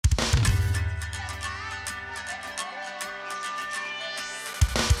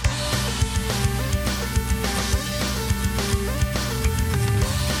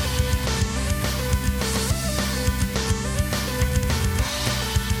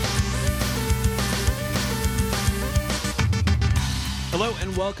Hello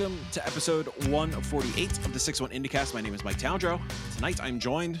and welcome to episode 148 of the 6-1 IndieCast. My name is Mike Towndrow. Tonight I'm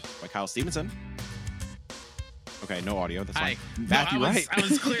joined by Kyle Stevenson. Okay, no audio. That's Hi. fine. Matthew, no, right? I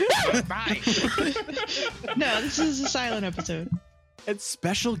was clear. Bye. No, this is a silent episode. And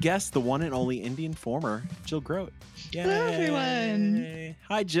special guest, the one and only Indian former, Jill Grote. Yay. Hello, everyone.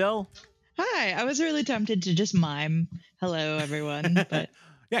 Hi, Jill. Hi. I was really tempted to just mime "Hello, everyone," but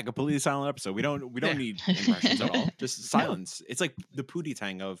Yeah, completely silent episode. We don't need impressions at all. Just silence. It's like the Pootie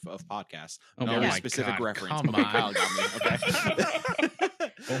Tang of podcasts. Oh Very my specific God, reference. come Okay, on. Kyle got me. Okay.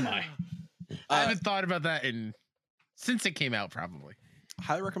 Oh my! I haven't thought about that since it came out. Probably.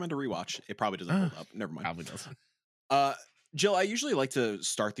 Highly recommend a rewatch. It probably doesn't hold up. Never mind. Probably doesn't. Jill, I usually like to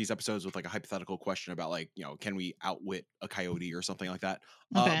start these episodes with like a hypothetical question about like, can we outwit a coyote or something like that?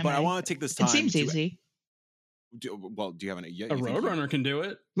 okay, But I want to take this time. it seems easy. Do you have any? Yeah, A roadrunner can do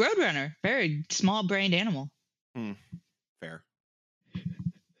it. Roadrunner, very small-brained animal. Fair. I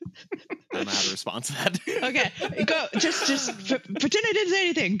don't know how to respond to that. Okay, go. Just pretend I didn't say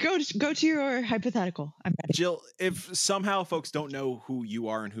anything. Go to your hypothetical. I'm ready. Jill, if somehow folks don't know who you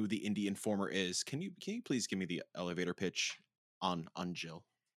are and who the Indie Informer is, can you please give me the elevator pitch on Jill?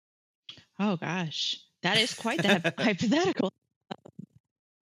 Oh gosh, that is quite the hypothetical.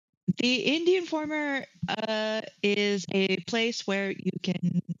 The Indie Informer is a place where you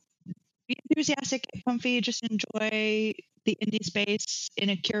can be enthusiastic, get comfy, just enjoy the indie space in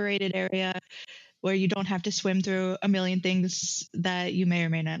a curated area where you don't have to swim through a million things that you may or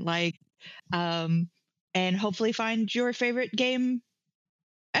may not like, and hopefully find your favorite game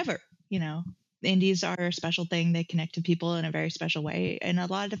ever. Indies are a special thing. They connect to people in a very special way, and a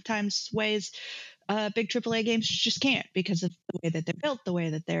lot of times ways big AAA games just can't because of the way that they're built, the way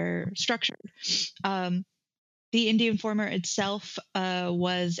that they're structured. The Indie Informer itself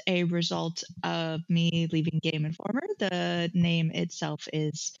was a result of me leaving Game Informer. The name itself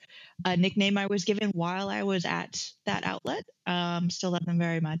is a nickname I was given while I was at that outlet. Still love them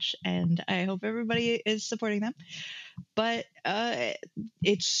very much, and I hope everybody is supporting them. But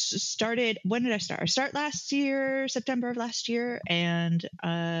it's started. When did I start? I started last year, September of last year, and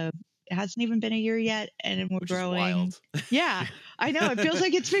it hasn't even been a year yet, and we're growing. Yeah, I know. It feels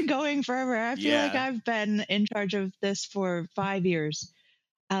like it's been going forever. I feel like I've been in charge of this for 5 years.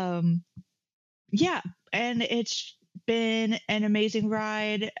 Yeah, and it's been an amazing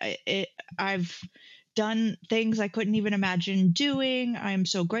ride. I've done things I couldn't even imagine doing. I'm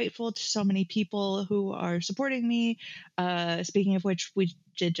so grateful to so many people who are supporting me. Speaking of which, we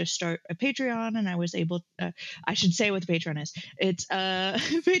did just start a Patreon, and I was able I should say what the Patreon is. It's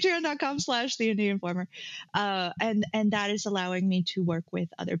patreon.com/The Indie Informer. And that is allowing me to work with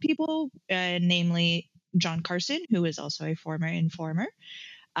other people, namely John Carson, who is also a former Informer,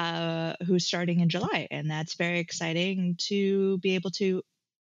 who's starting in July. And that's very exciting to be able to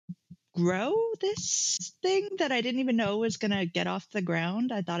grow this thing that I didn't even know was going to get off the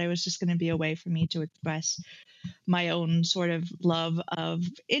ground. I thought it was just going to be a way for me to express my own sort of love of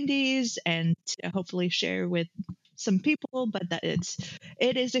indies and to hopefully share with some people, but that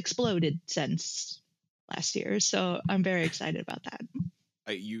it has exploded since last year. So I'm very excited about that.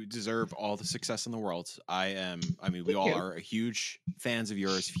 You deserve all the success in the world. We all are huge fans of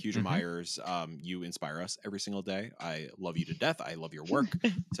yours, huge admirers. You inspire us every single day. I love you to death. I love your work.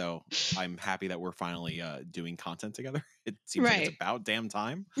 So I'm happy that we're finally doing content together. It seems like it's about damn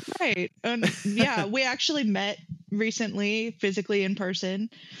time. Right. Yeah, we actually met recently, physically in person.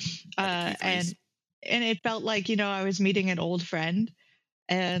 And it felt like, I was meeting an old friend.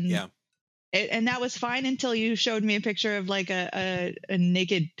 And yeah. And that was fine until you showed me a picture of like a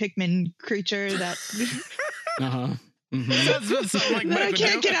naked Pikmin creature that that I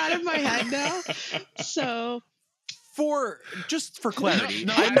can't get out of my head now. So for clarity,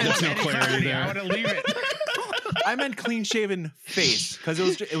 no, there's no clarity there. I want to leave it. I meant clean shaven face because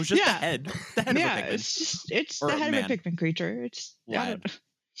it was just the head. The head of a Pikmin. It's the head of a Pikmin creature. It's lad.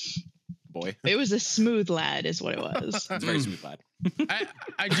 Boy. It was a smooth lad is what it was. It's a very smooth lad.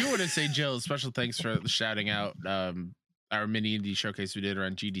 I do want to say, Jill, special thanks for shouting out our mini indie showcase we did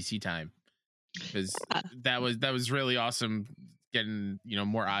around GDC time, because that was really awesome getting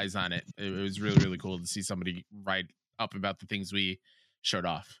more eyes on it. It was really, really cool to see somebody write up about the things we showed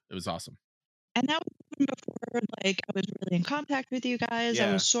off. It was awesome. And that was even before I was really in contact with you guys. Yeah.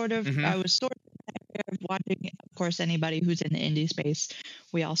 I was sort of watching, of course, anybody who's in the indie space.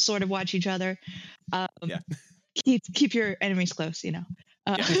 We all sort of watch each other. Keep your enemies close,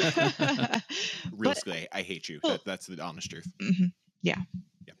 Realistically, I hate you. That's the honest truth. Mm-hmm. Yeah.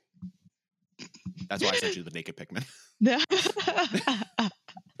 That's why I sent you the naked Pikmin.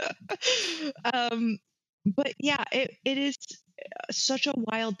 But yeah, it is such a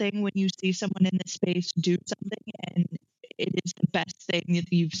wild thing when you see someone in this space do something and it is the best thing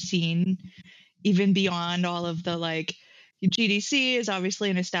that you've seen, even beyond all of the like GDC is obviously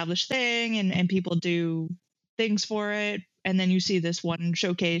an established thing and people do things for it. And then you see this one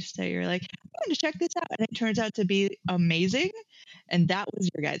showcase that you're like, I'm going to check this out. And it turns out to be amazing. And that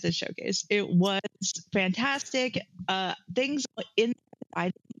was your guys' showcase. It was fantastic. Things in I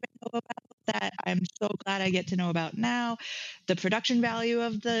didn't even know about that I'm so glad I get to know about now. The production value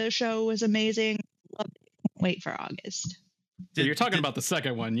of the show was amazing. Loved it. Can't wait for August. So you're talking about the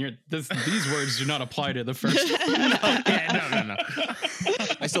second one. These words do not apply to the first one. No.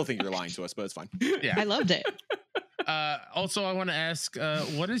 I still think you're lying to us, but it's fine. Yeah. I loved it. Also, I want to ask,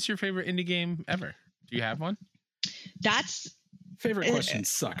 what is your favorite indie game ever? Do you have one? That's Favorite questions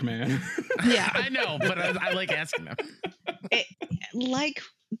suck, man. yeah. I know, but I like asking them.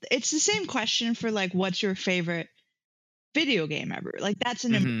 It's the same question for like, what's your favorite video game ever? Like that's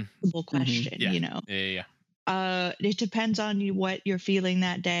an impossible question, Yeah. you know? Yeah. It depends on what you're feeling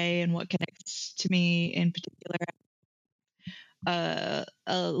that day and what connects to me in particular. A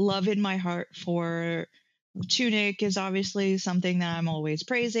love in my heart for Tunic is obviously something that I'm always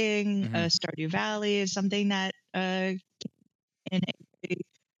praising. Stardew Valley is something that in a very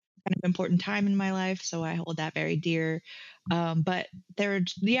kind of important time in my life, so I hold that very dear. But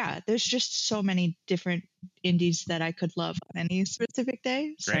there's just so many different indies that I could love on any specific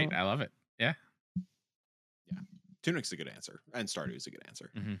day. Great, So. I love it. Yeah. Tunic's a good answer, and Stardew is a good answer.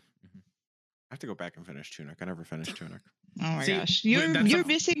 I have to go back and finish Tunic. I never finished Tunic. Oh my gosh, you're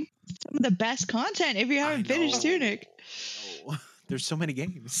missing some of the best content if you haven't finished Tunic. Oh, there's so many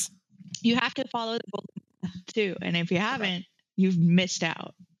games. You have to follow the golden path too, and if you haven't, you've missed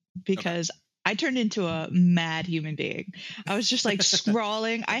out because I turned into a mad human being. I was just like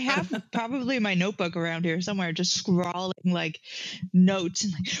scrawling. I have probably my notebook around here somewhere, just scrawling like notes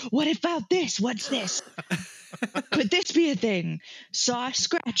and like, what about this? What's this? Could this be a thing? Saw a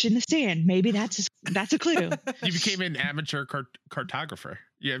scratch in the sand. Maybe that's a clue. You became an amateur cartographer.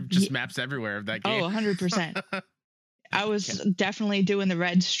 You have just maps everywhere of that game. Oh, 100%. I was definitely doing the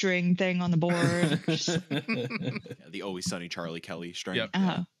red string thing on the board. The Always Sunny Charlie Kelly string. Yep.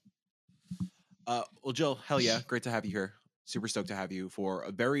 Well, Jill, hell yeah, great to have you here. Super stoked to have you for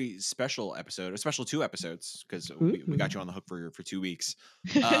a very special episode, a special 2 episodes, because we got you on the hook for 2 weeks.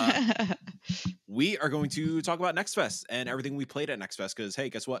 We are going to talk about Next Fest and everything we played at Next Fest, because, hey,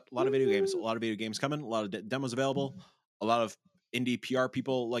 guess what? A lot of video games coming, a lot of demos available, a lot of indie PR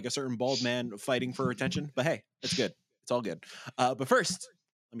people like a certain bald man fighting for attention. But hey, it's good. It's all good. But first,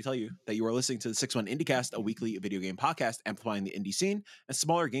 let me tell you that you are listening to the 6-1 IndieCast, a weekly video game podcast amplifying the indie scene and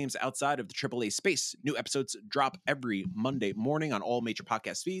smaller games outside of the AAA space. New episodes drop every Monday morning on all major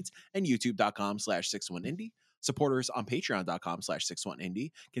podcast feeds and youtube.com/61indie. Supporters on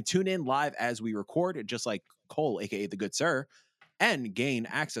patreon.com/61indie can tune in live as we record, just like Cole, aka the Good Sir, and gain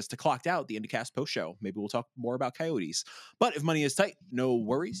access to Clocked Out, the IndieCast post show. Maybe we'll talk more about Coyotes. But if money is tight, no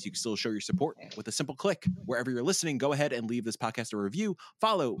worries. You can still show your support with a simple click. Wherever you're listening, go ahead and leave this podcast a review.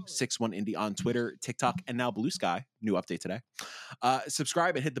 Follow 6-1indie on Twitter, TikTok, and now Blue Sky. New update today.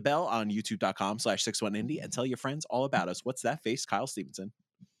 Subscribe and hit the bell on youtube.com/61indie and tell your friends all about us. What's that face, Kyle Stevenson?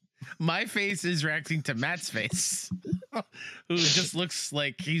 My face is reacting to Matt's face, who just looks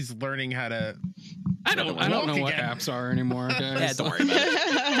like he's learning how to. I don't know what apps are anymore, guys. Yeah, don't worry about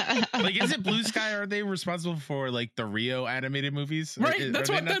it. Like, is it Blue Sky? Are they responsible for like the Rio animated movies? Right, that's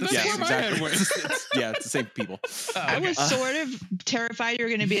where my head went. It's the same people. I was sort of terrified you were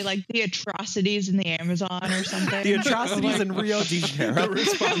going to be like the atrocities in the Amazon or something. The atrocities in Rio de Janeiro.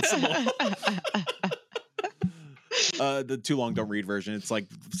 Responsible. The too long don't read version. It's like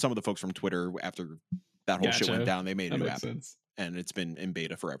some of the folks from Twitter, after that whole shit went down, they made a new app, and it's been in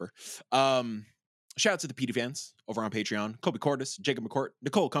beta forever. Shout out to the PD fans over on Patreon: Kobe Cordis, Jacob McCourt,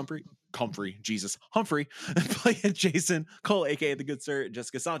 Nicole Humphrey, Playing Jason, Cole, aka the Good Sir,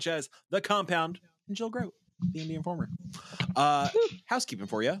 Jessica Sanchez, The Compound, and Jill Grote, the Indie Informer. Housekeeping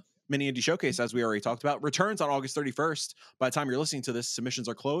for you. Mini Indie Showcase, as we already talked about, returns on August 31st. By the time you're listening to this, submissions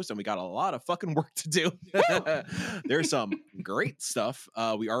are closed, and we got a lot of fucking work to do. There's some great stuff.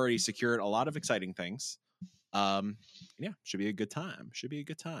 We already secured a lot of exciting things. Yeah, should be a good time.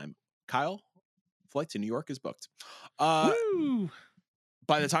 Kyle, flight to New York is booked. By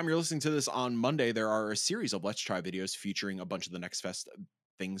the time you're listening to this on Monday, there are a series of Let's Try videos featuring a bunch of the Next Fest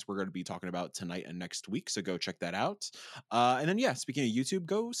things we're going to be talking about tonight and next week, so go check that out. And then, yeah, speaking of YouTube,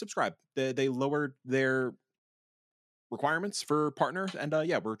 go subscribe. They lowered their requirements for partners, and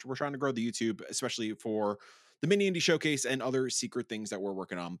yeah, we're trying to grow the YouTube, especially for the Mini Indie Showcase and other secret things that we're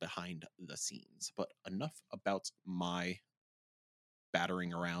working on behind the scenes. But enough about my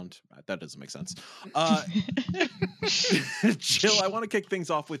battering around. That doesn't make sense. Jill, I want to kick things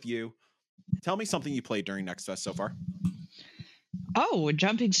off with you. Tell me something you played during Next Fest so far. Oh,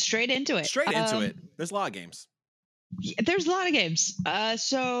 jumping straight into it. Straight into it. There's a lot of games. There's a lot of games.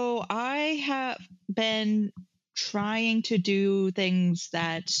 So I have been trying to do things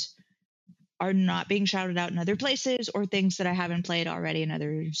that are not being shouted out in other places, or things that I haven't played already in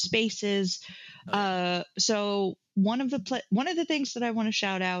other spaces. So one of the things that I want to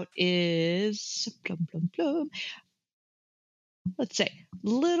shout out is plum, plum, plum. Let's say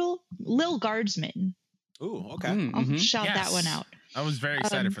Lil Guardsman. Ooh, okay. I'll shout that one out. I was very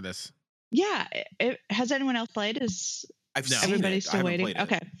excited for this. Yeah. Has anyone else played? I've seen everybody it. still waiting?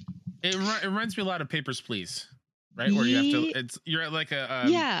 Okay. It reminds me a lot of Papers, Please, right? Where you have to. You're like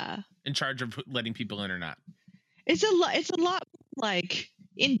a in charge of letting people in or not. It's a lot like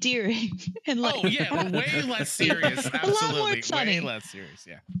endearing and like way less serious. Absolutely, a lot more funny. Way less serious.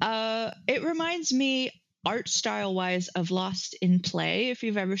 Yeah. It reminds me art style wise of Lost in Play, if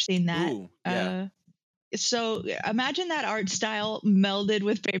you've ever seen that. Ooh, yeah. So imagine that art style melded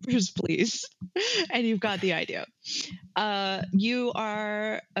with Papers, Please, and you've got the idea. You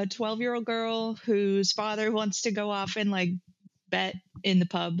are a 12-year-old girl whose father wants to go off and like bet in the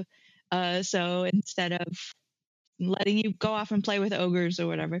pub. So instead of letting you go off and play with ogres or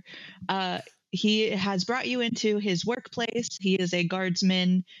whatever, he has brought you into his workplace. He is a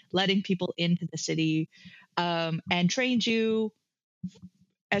guardsman, letting people into the city, and trained you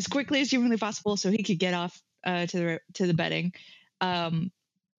as quickly as humanly possible so he could get off to the betting,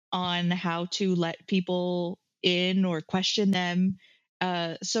 on how to let people in or question them.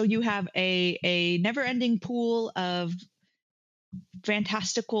 So you have a never-ending pool of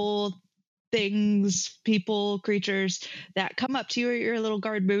fantastical things, people, creatures that come up to you at your little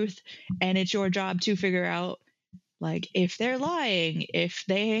guard booth, and it's your job to figure out like if they're lying, if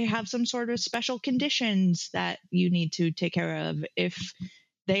they have some sort of special conditions that you need to take care of, if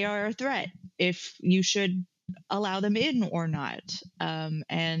they are a threat, if you should allow them in or not.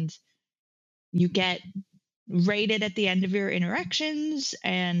 And you get rated at the end of your interactions.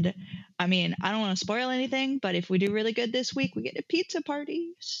 And I mean, I don't want to spoil anything, but if we do really good this week, we get a pizza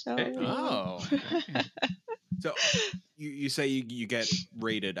party. So So you say you get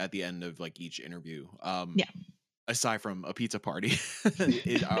rated at the end of like each interview. Yeah. Aside from a pizza party,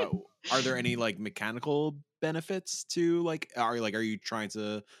 are there any like mechanical benefits to like are you trying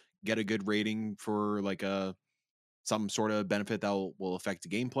to get a good rating for like some sort of benefit that will affect the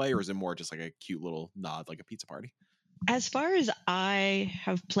gameplay, or is it more just like a cute little nod like a pizza party? As far as I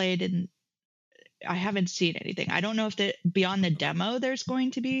have played, and I haven't seen anything. I don't know if beyond the demo there's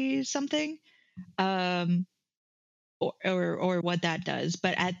going to be something, or what that does.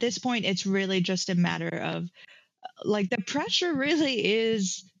 But at this point, it's really just a matter of like the pressure really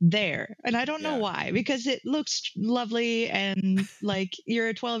is there, and I don't know why, because it looks lovely and like you're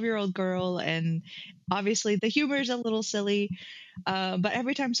a 12-year-old girl, and obviously the humor is a little silly, but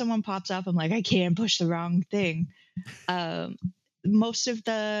every time someone pops up, I'm like, I can't push the wrong thing. Most of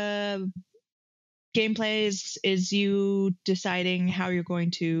the gameplay is you deciding how you're going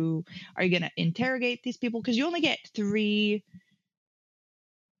to, are you going to interrogate these people, because you only get 3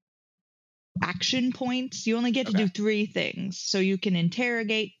 action points. You only get to do 3 things. So you can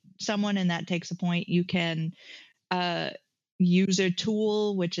interrogate someone, and that takes a point. You can use a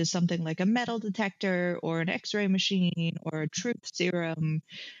tool, which is something like a metal detector or an x-ray machine or a truth serum,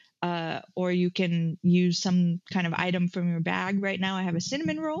 or you can use some kind of item from your bag. Right now I have a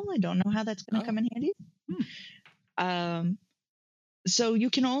cinnamon roll. I don't know how that's going to come in handy. So you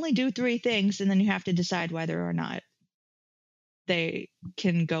can only do 3 things, and then you have to decide whether or not they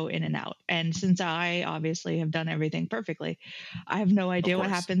can go in and out. And since I obviously have done everything perfectly, I have no idea what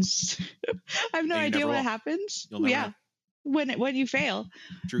happens. I have no idea what happens. When you fail.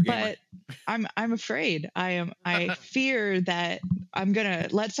 True gamer. But I'm afraid. I fear that I'm gonna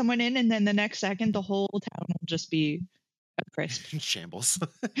let someone in, and then the next second the whole town will just be a crisp shambles.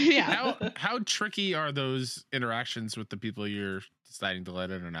 How tricky are those interactions with the people you're deciding to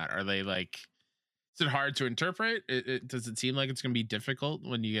let in or not? Are they like, is it hard to interpret? Does it seem like it's going to be difficult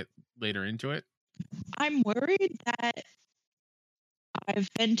when you get later into it? I'm worried that I've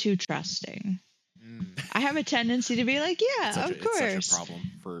been too trusting. I have a tendency to be like, of course. It's such a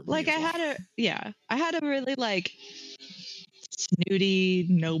problem for like me I had a really like snooty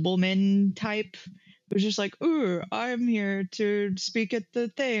nobleman type who's just like, ooh, I'm here to speak at the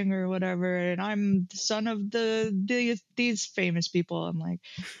thing or whatever, and I'm the son of these famous people. I'm like,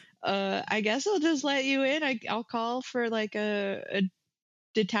 I guess I'll just let you in. I'll call for like a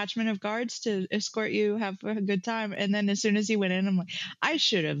detachment of guards to escort you, have a good time. And then as soon as he went in, I'm like, I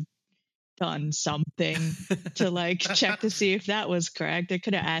should have done something to like check to see if that was correct. I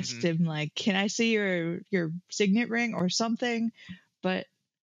could have asked him like, can I see your signet ring or something? But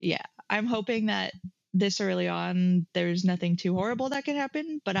yeah, I'm hoping that this early on there's nothing too horrible that could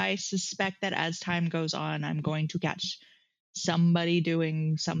happen, but I suspect that as time goes on I'm going to catch somebody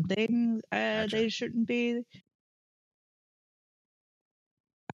doing something they shouldn't be.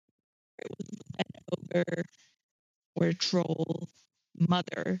 Ogre or troll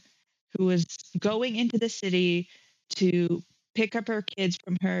mother who was going into the city to pick up her kids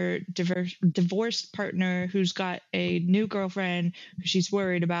from her divorced partner who's got a new girlfriend who she's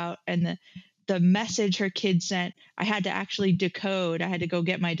worried about. And the message her kid sent, I had to actually decode. I had to go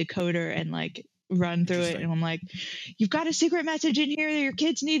get my decoder and like run through it. And I'm like, you've got a secret message in here that your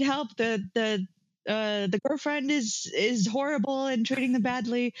kids need help. The girlfriend is horrible and treating them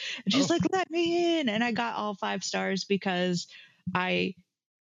badly. And she's like, let me in. And I got all 5 stars because I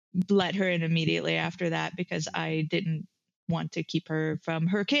let her in immediately after that because I didn't want to keep her from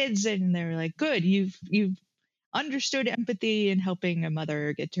her kids. And they were like, good, you've understood empathy and helping a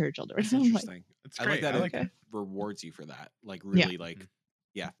mother get to her children. That's interesting. It's I great. like that I like it rewards you for that. Like really like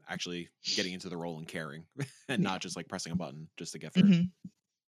actually getting into the role and caring and not just like pressing a button just to get through.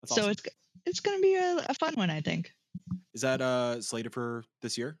 That's awesome. So it's going to be a fun one, I think. Is that slated for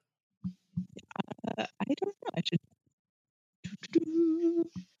this year? I don't know. I should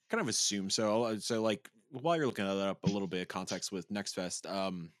kind of assume so. So like while you're looking that up, a little bit of context with Next Fest.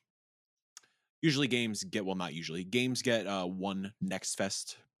 Usually games get not usually games get one Next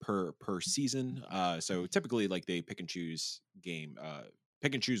Fest per season. So typically like they pick and choose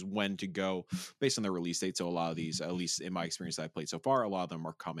when to go based on their release date. So a lot of these, at least in my experience that I've played so far, a lot of them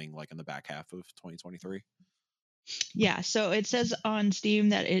are coming like in the back half of 2023. Yeah, so it says on Steam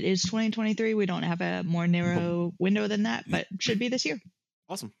that it is 2023. We don't have a more narrow window than that, but should be this year.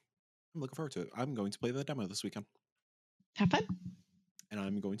 Awesome. I'm looking forward to it. I'm going to play the demo this weekend. Have fun. And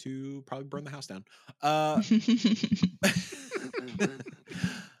I'm going to probably burn the house down.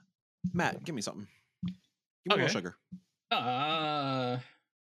 Matt, give me something. Give me a little sugar. I'm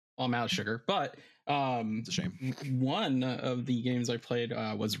out of sugar, but it's a shame. One of the games I played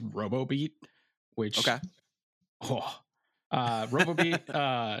was RoboBeat, which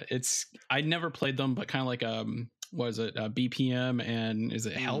RoboBeat. It's I never played them, but kind of like was it BPM and is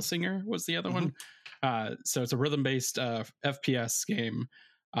it Hellsinger was the other one? So it's a rhythm-based FPS game,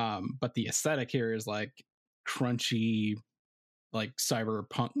 but the aesthetic here is like crunchy, like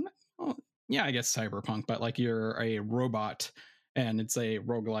cyberpunk. Well, yeah, I guess cyberpunk, but like you're a robot and it's a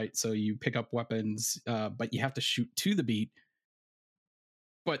roguelite, so you pick up weapons, but you have to shoot to the beat.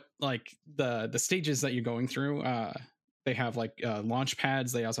 But like the stages that you're going through, they have like launch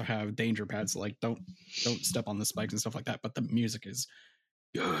pads. They also have danger pads, so like don't step on the spikes and stuff like that. But the music is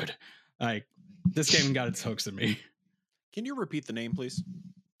good. Like this game got its hooks in me. Can you repeat the name, please?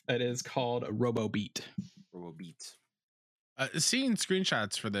 It is called RoboBeat. RoboBeat. Seeing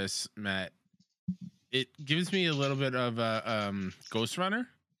screenshots for this, Matt, it gives me a little bit of Ghost Runner.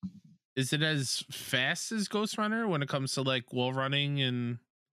 Is it as fast as Ghost Runner when it comes to like wall running and?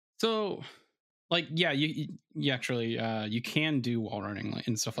 So, like, yeah, you actually you can do wall running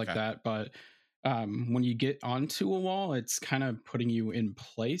and stuff like that, but when you get onto a wall, it's kind of putting you in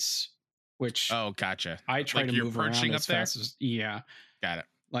place. Which gotcha. I try to move around as fast as got it.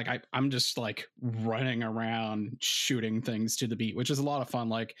 Like I'm just like running around shooting things to the beat, which is a lot of fun.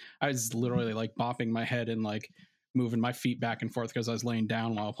 Like I was literally like bopping my head and like moving my feet back and forth because I was laying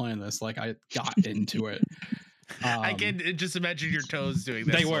down while playing this. Like I got into it. I can just imagine your toes doing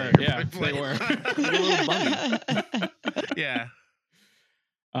this. They were, yeah, they were. A little bunny. Yeah.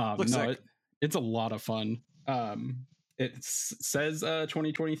 It's a lot of fun. It says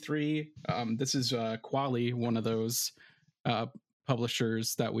 2023. This is Quali, one of those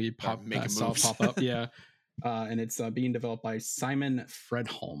publishers that we saw pop up. Yeah. And it's being developed by Simon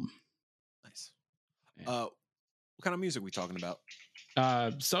Fredholm. Nice. What kind of music are we talking about?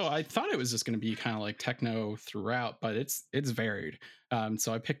 So I thought it was just going to be kind of like techno throughout, but it's varied.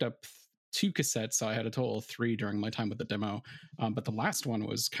 So I picked up 2 cassettes, so I had a total of 3 during my time with the demo. But the last one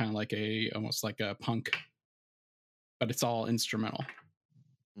was kind of like almost like a punk, but it's all instrumental.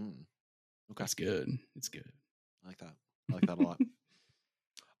 Okay, it's good. It's good. I like that. I like that a lot.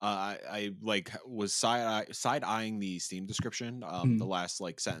 I like was side eyeing the Steam description. The last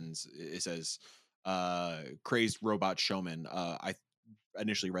like sentence, it says crazed robot showman. I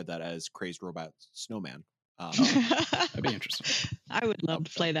initially read that as crazed robot snowman. That'd be interesting. I would love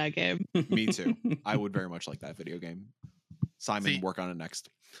to play that game. Me too. I would very much like that video game. Simon, work on it next.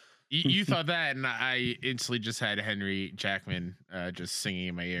 You thought that, and I instantly just had Henry Jackman just singing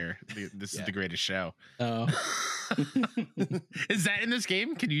in my ear. This is the greatest show. Oh. Is that in this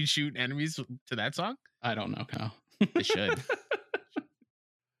game? Can you shoot enemies to that song? I don't know, Kyle. They should.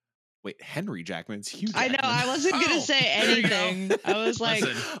 Wait, Henry Jackman's Hugh I Jackman. know. I wasn't gonna say anything. I was like,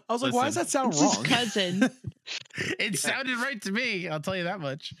 why does that sound it's wrong? his cousin. It sounded right to me. I'll tell you that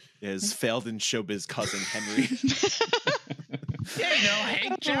much. His failed in showbiz cousin Henry. Yeah, you know,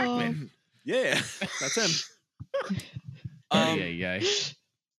 Hank Jackman. Yeah, that's him. Yeah. Can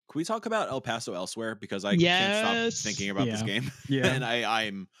we talk about El Paso Elsewhere? Because I can't stop thinking about this game. Yeah. And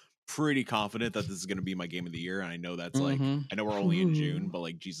I'm pretty confident that this is going to be my game of the year. And I know that's I know we're only in June, but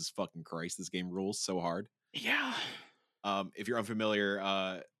like, Jesus fucking Christ, this game rules so hard. Yeah. If you're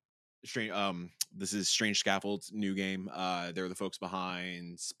unfamiliar, this is Strange Scaffold's new game. They're the folks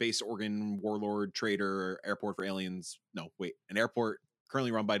behind Space Organ Warlord Trader Airport for Aliens. No, wait, an airport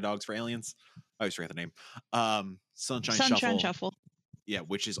currently run by dogs for aliens. I always forget the name. Sunshine Shuffle. Yeah,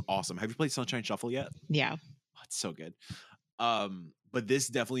 which is awesome. Have you played Sunshine Shuffle yet? Yeah. Oh, it's so good. But this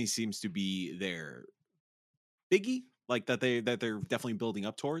definitely seems to be their biggie, like that they're definitely building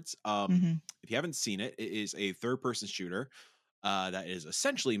up towards. If you haven't seen it, it is a third-person shooter. That is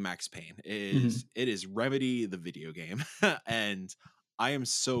essentially Max Payne. It is Remedy, the video game. And I am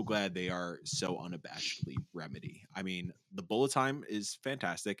so glad they are so unabashedly Remedy. I mean, the bullet time is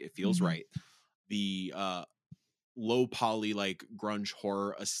fantastic. It feels right. The low poly, like grunge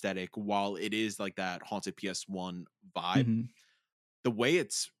horror aesthetic, while it is like that haunted PS1 vibe, the way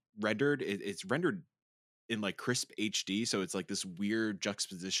it's rendered, it's rendered in like crisp HD. So it's like this weird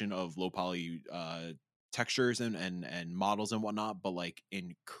juxtaposition of low poly textures and models and whatnot, but like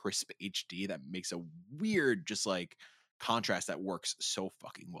in crisp HD that makes a weird just like contrast that works so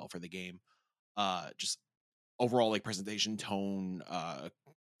fucking well for the game. Just overall like presentation, tone,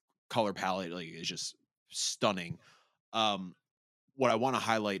 color palette, like is just stunning. What I want to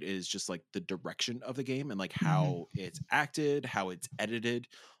highlight is just like the direction of the game and like how it's acted, how it's edited.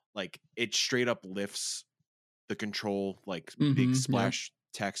 Like it straight up lifts the control, like big splash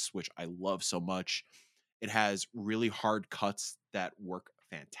text, which I love so much. It has really hard cuts that work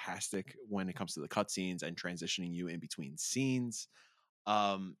fantastic when it comes to the cutscenes and transitioning you in between scenes.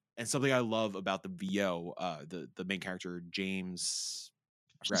 And something I love about the VO, the main character, James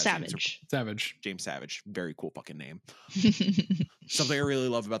Savage. James Savage. Very cool fucking name. Something I really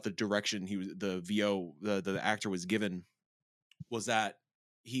love about the direction the actor was given was that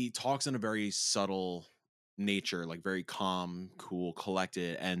he talks in a very subtle nature, like very calm, cool,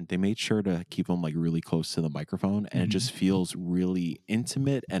 collected, and they made sure to keep him like really close to the microphone, and it just feels really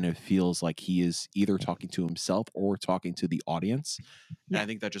intimate, and it feels like he is either talking to himself or talking to the audience. And I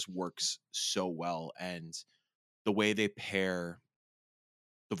think that just works so well. And the way they pair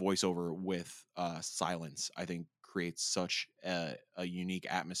the voiceover with silence, I think creates such a unique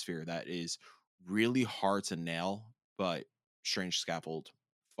atmosphere that is really hard to nail, but Strange Scaffold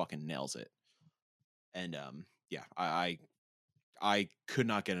fucking nails it. And I could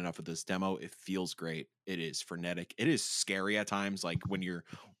not get enough of this demo. It feels great. It is frenetic. It is scary at times, like when you're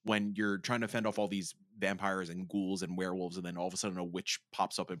trying to fend off all these vampires and ghouls and werewolves, and then all of a sudden a witch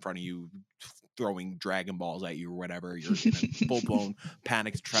pops up in front of you throwing Dragon Balls at you or whatever. You're in a full-blown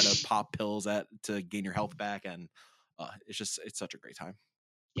panic to try to pop pills to gain your health back, and it's such a great time.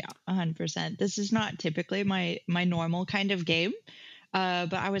 Yeah, 100%. This is not typically my normal kind of game,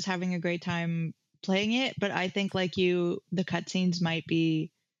 but I was having a great time playing it. But I think like you, the cutscenes might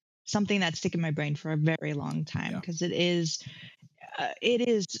be something that stick in my brain for a very long time, because it is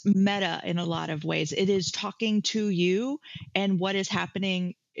meta in a lot of ways. It is talking to you, and what is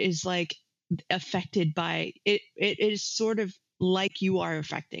happening is like affected by it. It is sort of like you are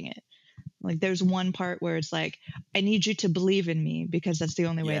affecting it. Like there's one part where it's like, I need you to believe in me because that's the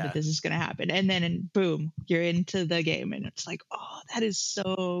only way that this is going to happen. And then boom, you're into the game, and it's like, oh, that is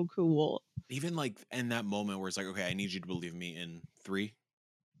so cool. Even like in that moment where it's like, okay, I need you to believe me in 3,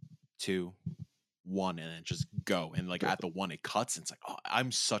 2, 1, and then just go. And like at the 1, it cuts. And it's like, oh,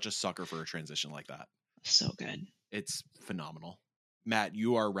 I'm such a sucker for a transition like that. So good. It's phenomenal. Matt,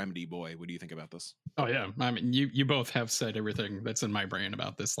 you are a Remedy boy. What do you think about this? Oh yeah, I mean, you both have said everything that's in my brain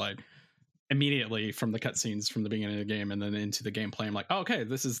about this. Like immediately from the cutscenes from the beginning of the game and then into the gameplay, I'm like, oh, okay,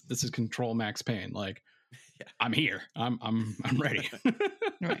 this is Control Max Payne. Like, I'm here. I'm ready.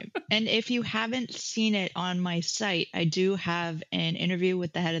 Right. And if you haven't seen it on my site, I do have an interview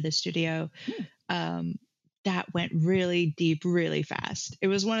with the head of the studio. That went really deep, really fast. It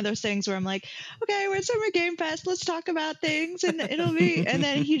was one of those things where I'm like, okay, we're at Summer Game Fest. Let's talk about things, and it'll be. And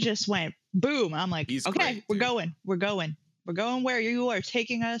then he just went boom. I'm like, He's okay, great, we're going. we're going where you are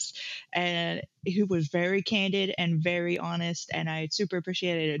taking us. And he was very candid and very honest, and I super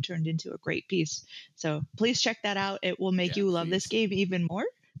appreciated it. It turned into a great piece. So please check that out. It will make Yeah, you love this please. game even more.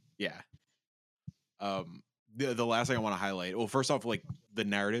 Yeah. The last thing I want to highlight, well, first off, like the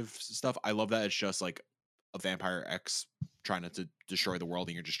narrative stuff, I love that it's just like a vampire ex trying to destroy the world,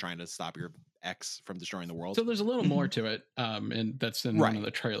 and you're just trying to stop your ex from destroying the world. So there's a little more to it, and that's in one of Right.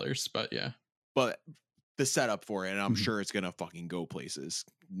 the trailers, but yeah. But the setup for it, and I'm Mhm. sure it's gonna fucking go places,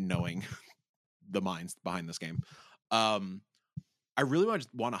 knowing the minds behind this game. I really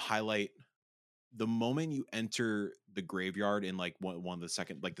want to highlight the moment you enter the graveyard in like one of the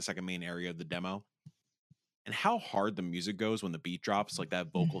second, like the second main area of the demo, and how hard the music goes when the beat drops, like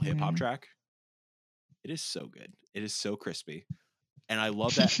that vocal hip hop Mhm. track. It is so good. It is so crispy. And I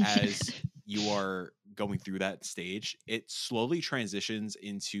love that as you are going through that stage, it slowly transitions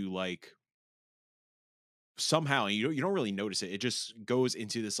into like somehow you don't really notice it. It just goes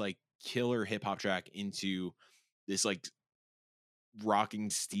into this like killer hip hop track into this like rocking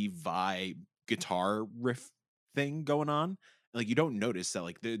Steve Vai guitar riff thing going on. Like you don't notice that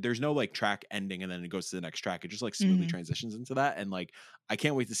like there's no like track ending and then it goes to the next track. It just like smoothly Mhm. transitions into that. And like I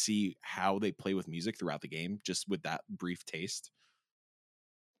can't wait to see how they play with music throughout the game just with that brief taste.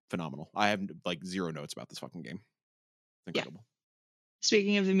 Phenomenal. I have like zero notes about this fucking game. It's incredible.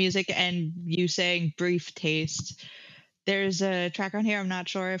 Speaking of the music and you saying brief taste, there's a track on here. I'm not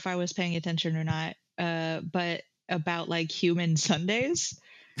sure if I was paying attention or not, but about like human Sundays.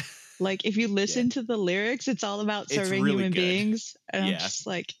 Like if you listen to the lyrics, it's all about It's serving really human good. beings. And I'm Yeah. just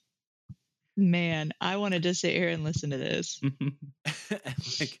like, man, I wanted to sit here and listen to this. And,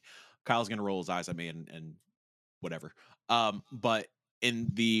 like Kyle's gonna roll his eyes at me and whatever. But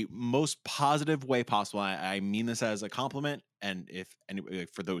in the most positive way possible, I mean this as a compliment. And if anybody,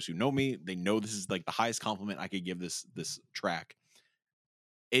 for those who know me, they know this is like the highest compliment I could give this track.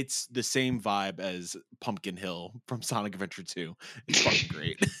 It's the same vibe as Pumpkin Hill from Sonic Adventure 2. It's fucking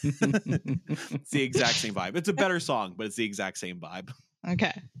great. It's the exact same vibe. It's a better song, but it's the exact same vibe.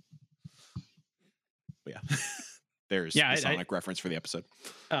 Okay. But yeah. There's Yeah, the Sonic reference for the episode.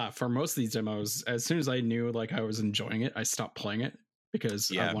 For most of these demos, as soon as I knew like I was enjoying it, I stopped playing it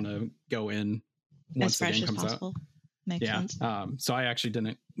because I want to go in once the game comes out. Makes sense. So I actually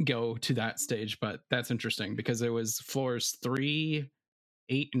didn't go to that stage, but that's interesting because it was floors 3,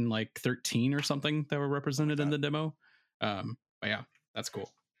 8, and like 13 or something that were represented in the demo. But yeah, that's cool.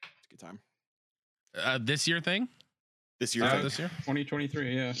 It's a good time. This year thing? This year thing? This year?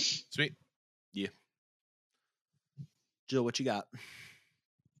 2023, yeah. Sweet. Yeah. Jill, what you got?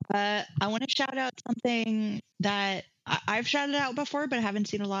 I want to shout out something that I've shouted out before, but I haven't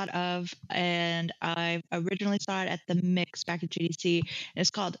seen a lot of. And I originally saw it at the Mix back at GDC. And it's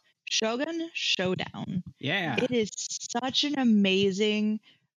called Shogun Showdown. Yeah. It is such an amazing.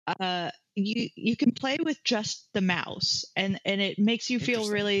 You can play with just the mouse, and it makes you feel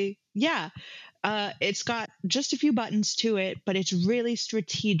really it's got just a few buttons to it, but it's really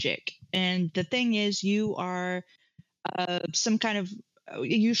strategic. And the thing is, you are some kind of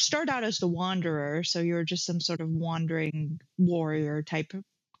you start out as the wanderer, so you're just some sort of wandering warrior type of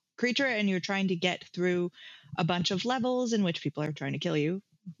creature, and you're trying to get through a bunch of levels in which people are trying to kill you,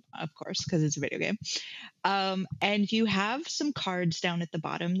 of course, because it's a video game. And you have some cards down at the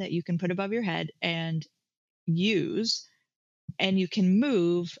bottom that you can put above your head and use, and you can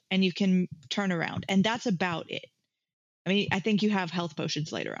move and you can turn around, and that's about it. I mean, I think you have health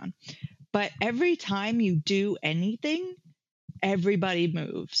potions later on, but every time you do anything, everybody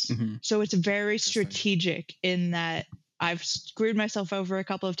moves. Mm-hmm. So it's very strategic in that I've screwed myself over a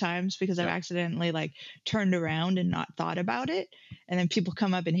couple of times because I've accidentally like turned around and not thought about it, and then people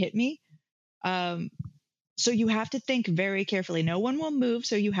come up and hit me. So you have to think very carefully. No one will move,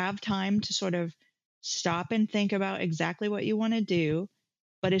 so you have time to sort of stop and think about exactly what you want to do.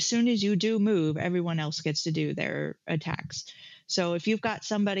 But as soon as you do move, everyone else gets to do their attacks. So if you've got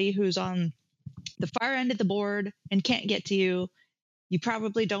somebody who's on the far end of the board and can't get to you, you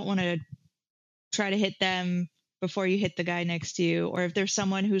probably don't want to try to hit them before you hit the guy next to you. Or if there's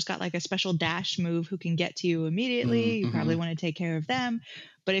someone who's got like a special dash move who can get to you immediately, you probably want to take care of them.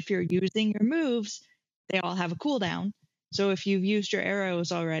 But if you're using your moves, they all have a cooldown. So if you've used your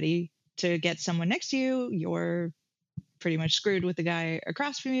arrows already to get someone next to you, you're pretty much screwed with the guy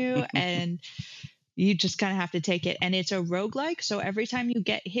across from you. And you just kind of have to take it. And it's a roguelike. So every time you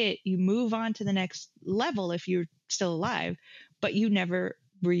get hit, you move on to the next level if you're still alive, but you never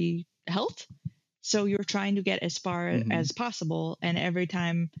re-health. So you're trying to get as far as possible. And every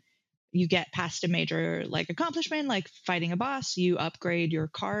time you get past a major like accomplishment, like fighting a boss, you upgrade your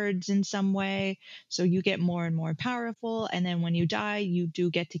cards in some way, so you get more and more powerful. And then when you die, you do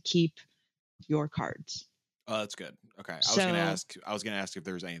get to keep your cards. Oh, that's good. Okay, I So was gonna ask if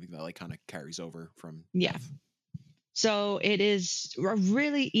there's anything that like kind of carries over from yeah. death. So it is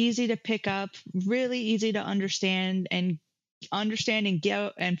really easy to pick up, really easy to understand and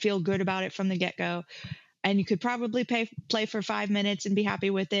get and feel good about it from the get-go. And you could probably play for 5 minutes and be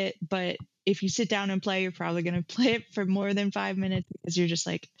happy with it, but if you sit down and play, you're probably going to play it for more than 5 minutes because you're just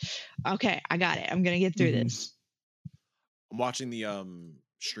like, okay, I got it. I'm going to get through this. I'm watching the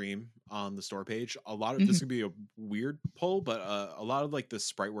stream on the store page. A lot of Mhm. this could be a weird pull, but a lot of like the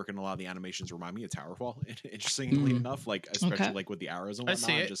sprite work and a lot of the animations remind me of Towerfall. Interestingly enough, like especially Okay. like with the arrows and I see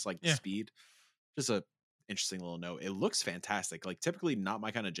whatnot, and it. just like Yeah. the speed. Just a interesting little note. It looks fantastic. Like typically not my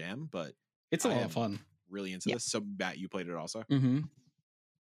kind of jam, but It's a I lot am of fun. really into this. So Matt, you played it also.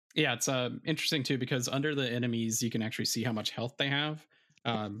 Yeah, it's interesting too because under the enemies you can actually see how much health they have.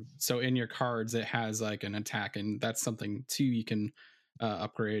 So in your cards it has like an attack, and that's something too you can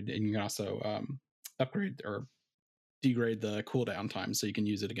upgrade, and you can also upgrade or degrade the cooldown time so you can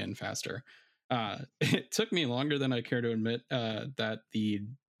use it again faster. It took me longer than I care to admit that the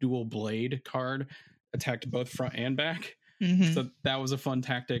dual blade card attacked both front and back. Mhm. So that was a fun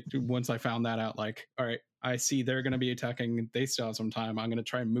tactic. Once I found that out, like, all right, I see they're going to be attacking. They still have some time. I'm going to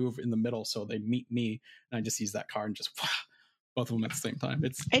try and move in the middle so they meet me, and I just use that card and just both of them at the same time.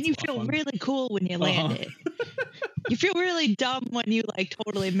 And you a lot of feel fun. really cool when you land it. You feel really dumb when you like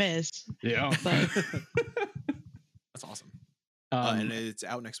totally miss. Yeah. But That's awesome. And it's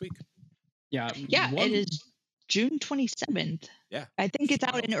out next week. Yeah. it is June 27th. Yeah. I think it's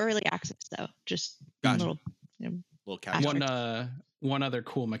out in early access though. Just a little catch. One other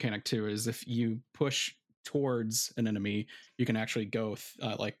cool mechanic too is if you push towards an enemy, you can actually go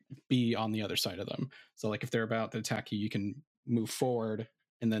like be on the other side of them. So like if they're about to attack you, you can move forward,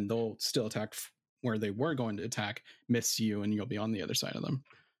 and then they'll still attack where they were going to attack, miss you, and you'll be on the other side of them.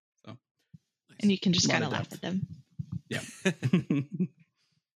 So, and you can just kind of laugh at them. Yeah.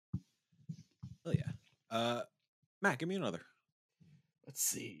 Oh yeah. Matt, give me another. Let's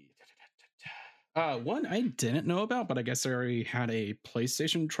see. One I didn't know about, but I guess I already had a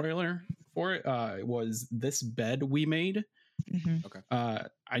PlayStation trailer for it. It was This Bed We Made. Okay.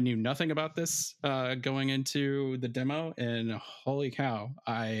 I knew nothing about this going into the demo, and holy cow,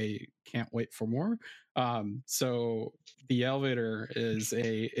 I can't wait for more. So the elevator is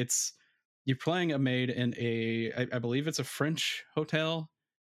you're playing a maid in I believe it's a French hotel,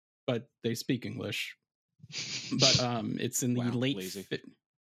 but they speak English. But it's in the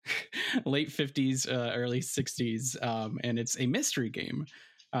late 50s, early 60s, and it's a mystery game.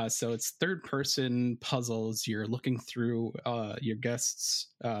 So it's third person puzzles. You're looking through your guests'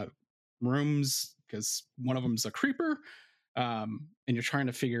 rooms because one of them's a creeper, and you're trying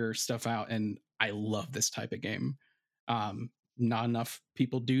to figure stuff out. And I love this type of game. Not enough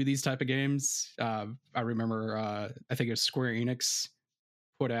people do these type of games. I remember, I think it was Square Enix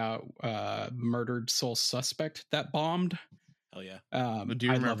put out Murdered Soul Suspect that bombed. Hell yeah. I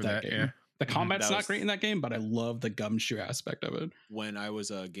do remember that game. Yeah. The combat's not great in that game, but I love the gumshoe aspect of it. When I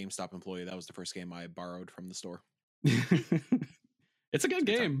was a GameStop employee, that was the first game I borrowed from the store. It's a good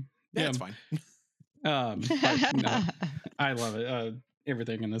game. Yeah, it's fine. But no, I love it.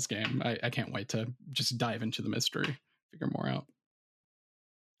 Everything in this game. I can't wait to just dive into the mystery, figure more out.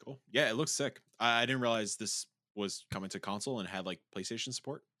 Cool. Yeah, it looks sick. I didn't realize this was coming to console and had like PlayStation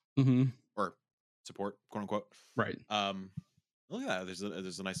support or support, quote unquote. Right. Look at that.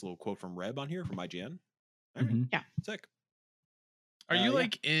 There's a nice little quote from Reb on here from IGN. All right. Yeah. Sick. Are you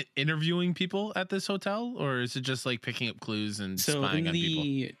like interviewing people at this hotel, or is it just like picking up clues and spying on people? So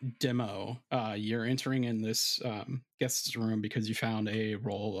in the demo, you're entering in this guest's room because you found a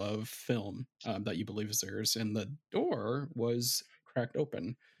roll of film that you believe is theirs, and the door was cracked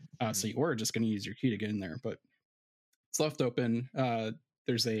open. So you were just going to use your key to get in there, but it's left open.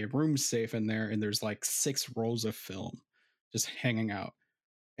 There's a room safe in there, and there's like 6 rolls of film just hanging out.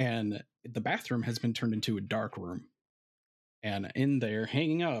 And the bathroom has been turned into a dark room. And in there,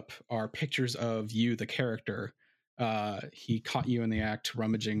 hanging up, are pictures of you, the character. He caught you in the act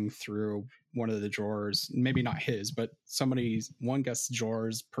rummaging through one of the drawers, maybe not his, but one guest's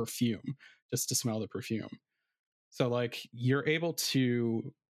drawers perfume, just to smell the perfume. So like you're able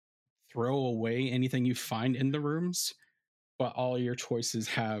to throw away anything you find in the rooms, but all your choices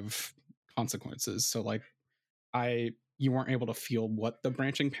have consequences. So like you weren't able to feel what the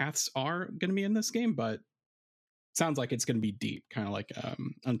branching paths are going to be in this game, but sounds like it's going to be deep, kind of like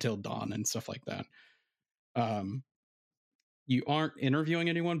Until Dawn and stuff like that. you aren't interviewing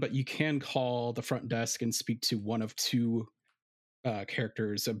anyone, but you can call the front desk and speak to one of two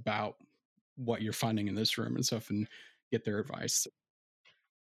characters about what you're finding in this room and stuff, and get their advice.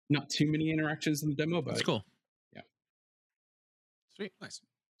 Not too many interactions in the demo, but That's cool. Yeah, Sweet. Nice.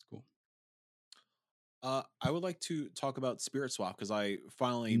 it's cool. I would like to talk about Spirit Swap because I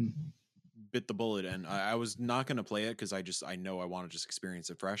finally bit the bullet, and I was not going to play it because I know I want to just experience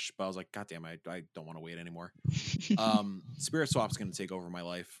it fresh, but I was like, God damn, I don't want to wait anymore. Spirit Swap's going to take over my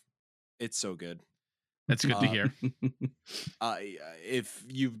life. It's so good. That's good to hear. If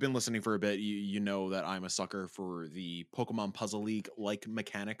you've been listening for a bit, you know that I'm a sucker for the Pokemon Puzzle League like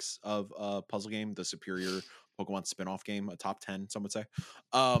mechanics of a puzzle game, the superior Pokemon spin-off game, a top 10, some would say.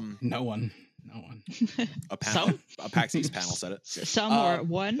 No one. A panel, Some? a PAX East panel said it. Some or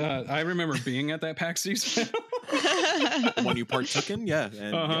one. I remember being at that PAX East panel. One you partook in, yeah.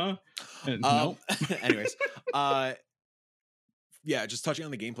 And, Nope. Anyways, yeah, just touching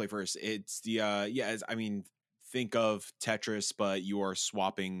on the gameplay first. It's the I mean, think of Tetris, but you are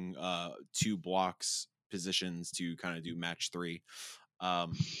swapping 2 blocks positions to kind of do match 3.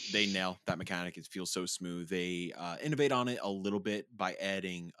 They nail that mechanic. It feels so smooth. They innovate on it a little bit by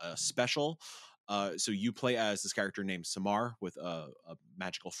adding a special. So you play as this character named Samar with a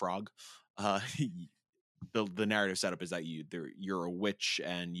magical frog. The narrative setup is that you're a witch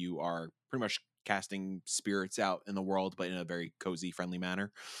and you are pretty much casting spirits out in the world, but in a very cozy, friendly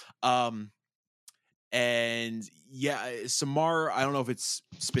manner. And yeah, Samar, I don't know if it's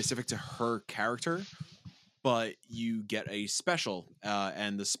specific to her character, but you get a special,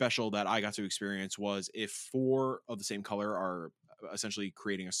 and the special that I got to experience was if 4 of the same color are essentially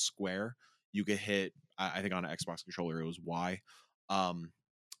creating a square, you could hit, I think on an Xbox controller it was Y,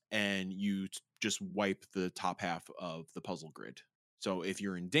 and you just wipe the top half of the puzzle grid. So if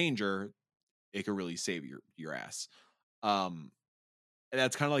you're in danger, it could really save your ass. And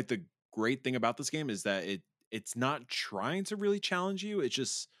that's kind of like the great thing about this game is that it's not trying to really challenge you. It's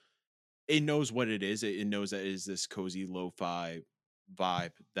just it knows what it is. It knows that it is this cozy lo-fi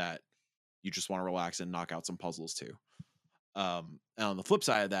vibe that you just want to relax and knock out some puzzles too. And on the flip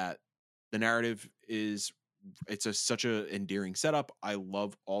side of that, the narrative is such a endearing setup. I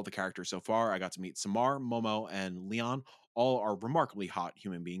love all the characters so far. I got to meet Samar, Momo, and Leon. All are remarkably hot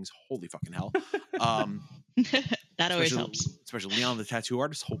human beings. Holy fucking hell. That always helps. Especially Leon, the tattoo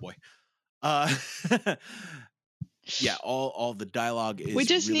artist. Oh boy. Yeah, all the dialogue is. We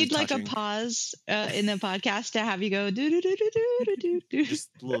just really need touching. like a pause in the podcast to have you go do do do do do do do. Just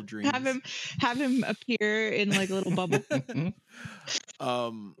little dreams. Have him appear in like a little bubble.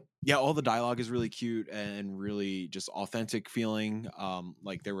 Yeah, all the dialogue is really cute and really just authentic feeling.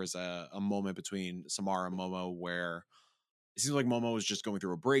 Like there was a moment between Samara and Momo where it seems like Momo is just going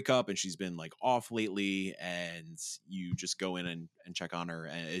through a breakup and she's been like off lately, and you just go in and check on her,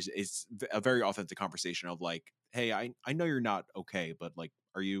 and it's a very authentic conversation of like, hey, I know you're not okay, but like,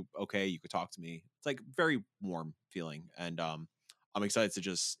 are you okay? You could talk to me. It's like very warm feeling, and I'm excited to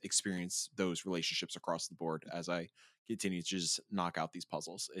just experience those relationships across the board as I continue to just knock out these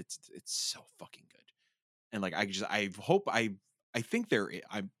puzzles. It's so fucking good, and like I think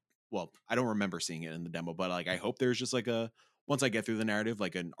I don't remember seeing it in the demo, but like I hope there's just like once I get through the narrative,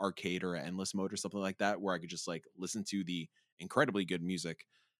 like an arcade or an endless mode or something like that, where I could just like listen to the incredibly good music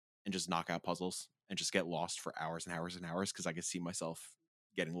and just knock out puzzles and just get lost for hours and hours and hours, because I could see myself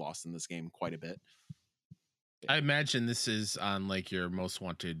getting lost in this game quite a bit. I imagine this is on like your most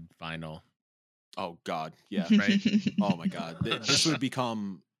wanted vinyl. Oh God, yeah, right. Oh my God, this would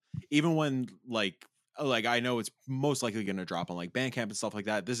become, even when like I know it's most likely going to drop on like Bandcamp and stuff like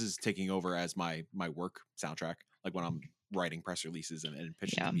that. This is taking over as my work soundtrack. Like when I'm writing press releases and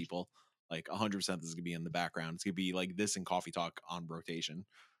pitching to people, like 100% this is gonna be in the background. It's gonna be like this and Coffee Talk on rotation.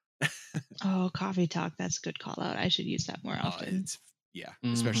 Oh, Coffee Talk. That's a good call out. I should use that more often.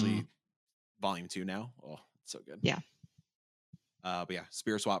 Especially Volume 2 now. Oh, it's so good. Yeah. But yeah,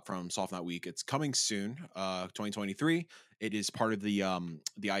 Spirit Swap from Soft Knot Week. It's coming soon, 2023. It is part of the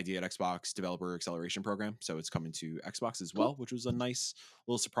Idea at Xbox Developer Acceleration Program, so it's coming to Xbox as well, which was a nice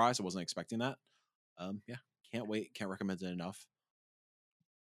little surprise. I wasn't expecting that. Yeah, can't wait. Can't recommend it enough.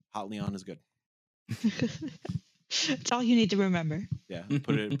 Hot Leon is good. That's all you need to remember. Yeah,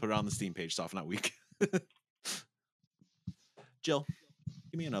 put it on the Steam page. Soft Knot Week. Jill,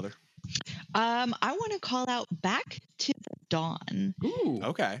 give me another. I want to call out Back to the Dawn. Ooh.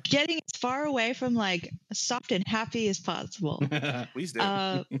 Okay. Getting as far away from like soft and happy as possible. Please do.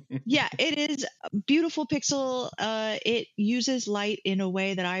 Yeah, it is beautiful pixel. It uses light in a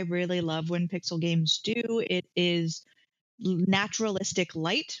way that I really love when pixel games do. It is naturalistic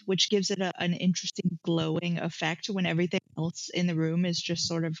light, which gives it an interesting glowing effect when everything else in the room is just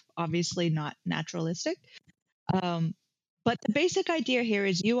sort of obviously not naturalistic. But the basic idea here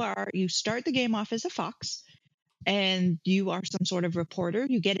is you start the game off as a fox, and you are some sort of reporter.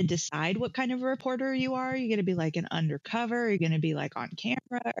 You get to decide what kind of a reporter you are. You're going to be like an undercover. You're going to be like on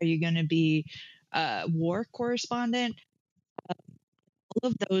camera. Are you going to be a war correspondent? All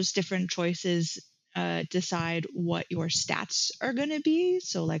of those different choices decide what your stats are going to be.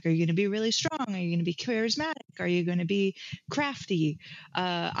 So, like, are you going to be really strong? Are you going to be charismatic? Are you going to be crafty?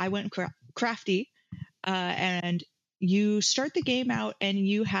 I went crafty, and you start the game out and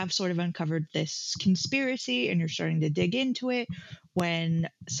you have sort of uncovered this conspiracy and you're starting to dig into it when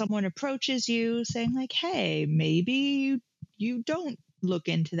someone approaches you saying like, hey, maybe you don't look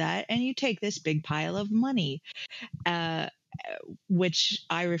into that, and you take this big pile of money, which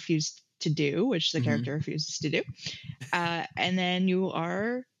I refused to do, which the character refuses to do, and then you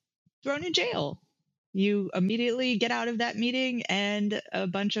are thrown in jail. You immediately get out of that meeting, and a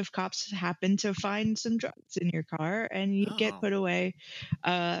bunch of cops happen to find some drugs in your car, and you get put away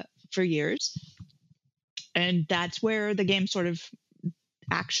for years. And that's where the game sort of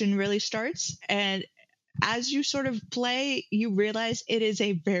action really starts. And as you sort of play, you realize it is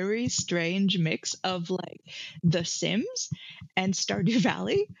a very strange mix of like The Sims and Stardew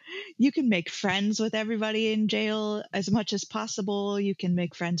Valley. You can make friends with everybody in jail as much as possible. You can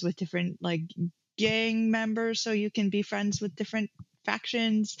make friends with different like gang members, so you can be friends with different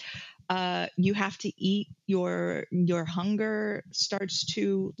factions. You have to eat. Your hunger starts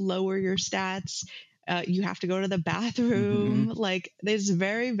to lower your stats. You have to go to the bathroom. Like, there's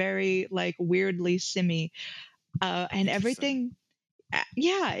very, very like weirdly simmy, and everything.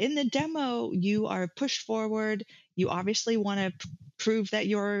 Yeah, in the demo, you are pushed forward. You obviously want to prove that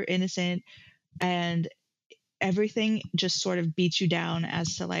you're innocent, and everything just sort of beats you down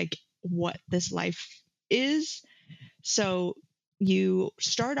as to like what this life is. So you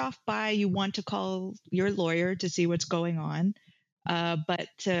start off by you want to call your lawyer to see what's going on, but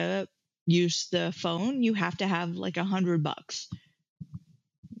to use the phone you have to have like $100.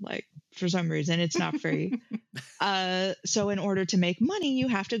 Like, for some reason it's not free. So in order to make money, you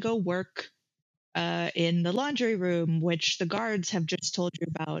have to go work in the laundry room, which the guards have just told you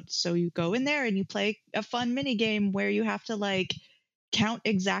about. So you go in there and you play a fun mini game where you have to like count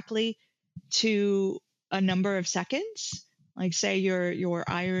exactly to a number of seconds. Like, say you're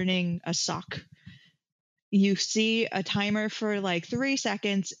ironing a sock, you see a timer for like 3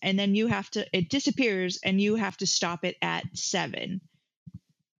 seconds, and then it disappears, and you have to stop it at 7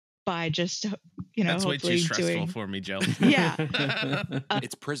 by just That's way too hopefully stressful for me, Jill. Yeah.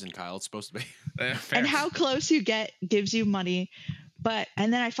 It's prison, Kyle. It's supposed to be. And how close you get gives you money.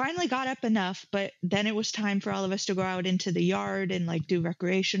 And then I finally got up enough, but then it was time for all of us to go out into the yard and like do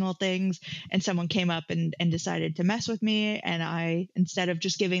recreational things. And someone came up and decided to mess with me. And I, instead of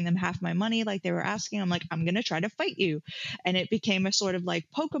just giving them half my money like they were asking, I'm like, I'm going to try to fight you. And it became a sort of like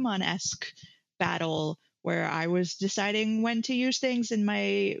Pokemon-esque battle where I was deciding when to use things, and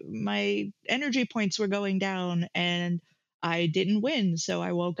my energy points were going down, and I didn't win, so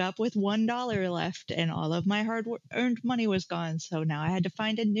I woke up with $1 left, and all of my hard-earned money was gone. So now I had to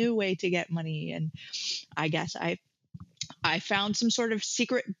find a new way to get money, and I guess I found some sort of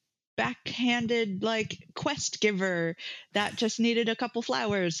secret backhanded like quest giver that just needed a couple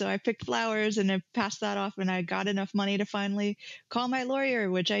flowers. So I picked flowers and I passed that off, and I got enough money to finally call my lawyer,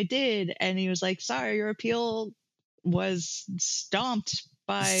 which I did. And he was like, sorry, your appeal was stomped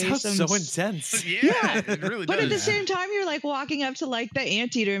by Sounds some so intense. Yeah, it really but does. at the same time, you're like walking up to like the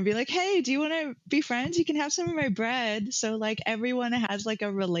anteater and be like, hey, do you want to be friends? You can have some of my bread. So like everyone has like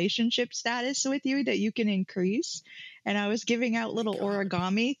a relationship status with you that you can increase. And I was giving out little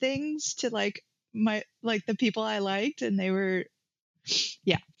origami things to like the people I liked, and they were,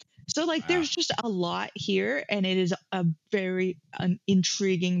 yeah. So like there's just a lot here, and it is a very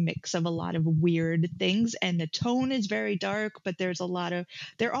intriguing mix of a lot of weird things, and the tone is very dark, but there's a lot of,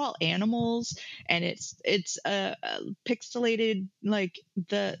 they're all animals, and it's pixelated, like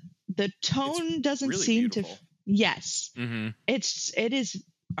the tone doesn't really seem beautiful. to yes. Mm-hmm. It is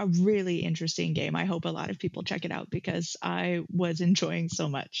a really interesting game. I hope a lot of people check it out because I was enjoying so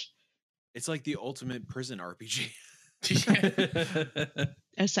much. It's like the ultimate prison RPG.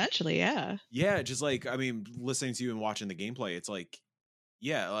 Essentially, yeah. Yeah, just like, I mean, listening to you and watching the gameplay, it's like,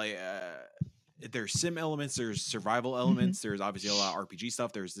 yeah, like there's sim elements, there's survival elements, there's obviously a lot of RPG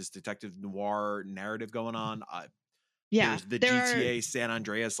stuff, there's this detective noir narrative going on. Yeah, There's the there GTA San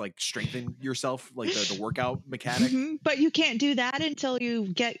Andreas, like strengthen yourself, like the workout mechanic. But you can't do that until you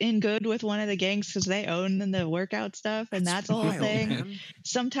get in good with one of the gangs because they own the workout stuff, and that's a whole wild, thing. man.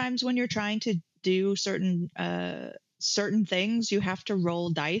 Sometimes when you're trying to do certain things, you have to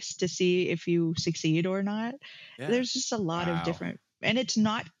roll dice to see if you succeed or not. Yeah. There's just a lot of Wow. different, and it's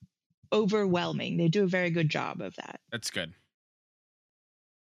not overwhelming. They do a very good job of that. That's good.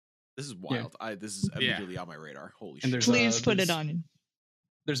 This is wild. This is Yeah. immediately on my radar. Holy And shit. Please put it on.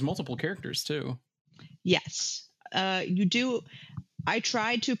 There's multiple characters too. Yes. You do. I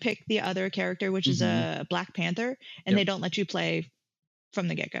tried to pick the other character, which is a Black Panther, and they don't let you play from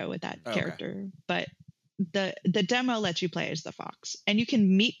the get-go with that character. But the demo lets you play as the fox, and you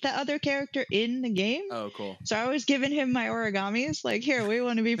can meet the other character in the game. Oh, cool. So I was giving him my origamis, like, here, we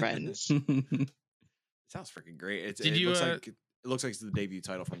want to be friends. Sounds freaking great. It looks like it's the debut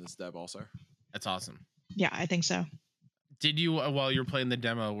title from this dev also. That's awesome. Yeah, I think so. Did you, while you're playing the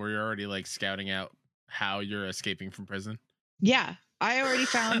demo, were you already like scouting out how you're escaping from prison? Yeah, I already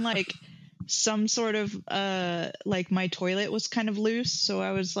found like some sort of like my toilet was kind of loose, so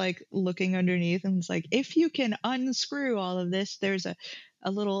I was like looking underneath and was like, if you can unscrew all of this, there's a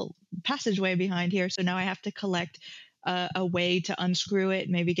little passageway behind here. So now I have to collect a way to unscrew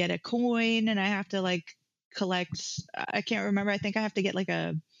it, maybe get a coin, and I have to like collect, I can't remember, I think I have to get like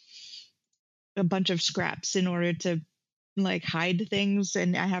a bunch of scraps in order to like hide things,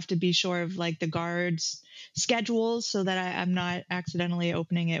 and I have to be sure of like the guards' schedules so that I'm not accidentally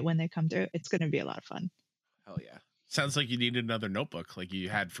opening it when they come through. It's going to be a lot of fun. Hell yeah. Sounds like you needed another notebook like you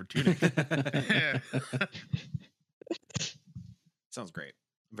had for Tunic. Yeah. Sounds great.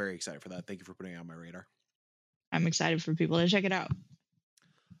 I'm very excited for that. Thank you for putting it on my radar. I'm excited for people to check it out.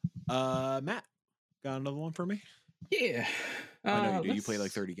 Matt, got another one for me? Yeah. I know you do. You play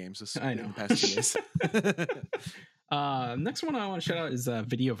like 30 games in the past 2 days. Next one I want to shout out is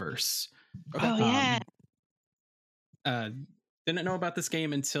Videoverse. Okay. Oh yeah. Didn't know about this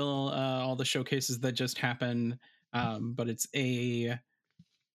game until all the showcases that just happened. But it's a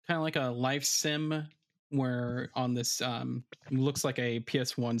kind of like a life sim where on this looks like a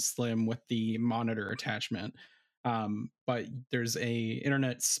PS1 Slim with the monitor attachment. But there's a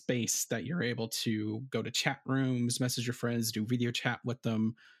internet space that you're able to go to chat rooms, message your friends, do video chat with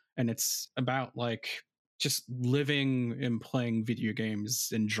them, and it's about like just living and playing video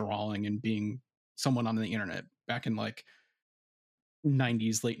games and drawing and being someone on the internet back in like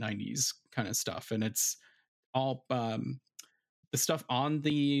 90s, late 90s kind of stuff. And it's all the stuff on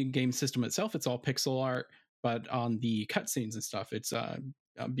the game system itself, it's all pixel art, but on the cutscenes and stuff, it's a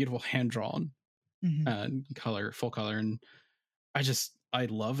beautiful hand drawn and full color. And I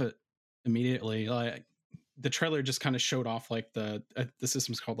love it immediately. Like the trailer just kind of showed off like the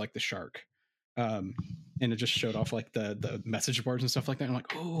system's called like the Shark. And it just showed off like the message boards and stuff like that. I'm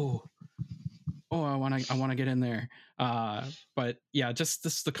like, oh, I want to get in there. But yeah,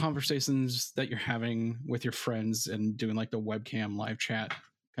 just the conversations that you're having with your friends and doing like the webcam live chat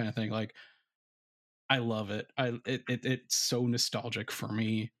kind of thing. Like, I love it. It's so nostalgic for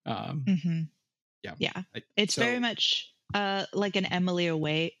me. Yeah. It's very much like an Emily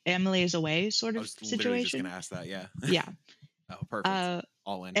is away sort of situation. I was literally just gonna ask that. Yeah. Yeah. Oh, perfect.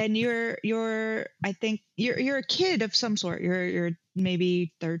 All in. And you're I think you're a kid of some sort. You're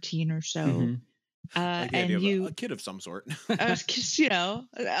maybe 13 or so. Like and you a kid of some sort. You know,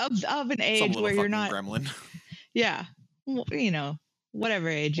 of an age where you're not gremlin. Yeah. You know, whatever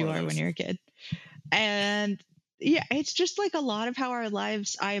age you are when you're a kid. And yeah, it's just like a lot of how our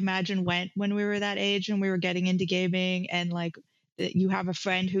lives, I imagine, went when we were that age and we were getting into gaming, and like you have a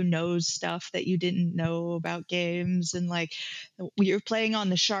friend who knows stuff that you didn't know about games, and like you're playing on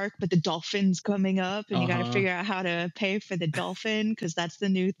the Shark, but the dolphin's coming up and you got to figure out how to pay for the dolphin because that's the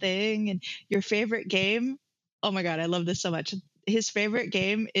new thing. And your favorite game, oh my God, I love this so much. His favorite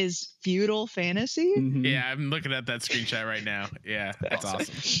game is Feudal Fantasy. Yeah, I'm looking at that screenshot right now. Yeah, that's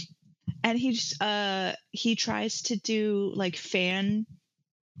awesome. And he tries to do like fan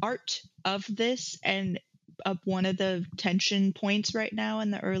art of this, and one of the tension points right now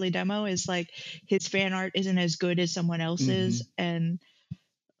in the early demo is like his fan art isn't as good as someone else's, and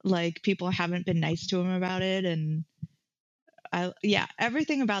like people haven't been nice to him about it. And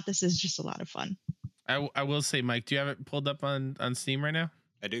everything about this is just a lot of fun. I will say, Mike, do you have it pulled up on Steam right now?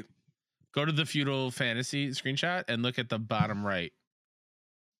 I do. Go to the Feudal Fantasy screenshot and look at the bottom right.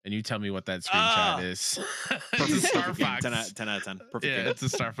 And you tell me what that screenshot is. It's a Star Fox. 10 out of 10. Perfect. Yeah, it's a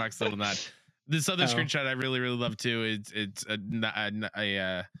Star Fox little nod. This other screenshot I really, really love too. It's a nod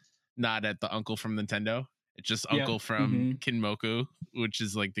at the uncle from Nintendo. It's just Uncle from Kinmoku, which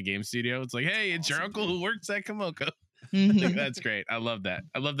is like the game studio. It's like, hey, it's your uncle who works at Kimoko. Mhm. That's great. I love that.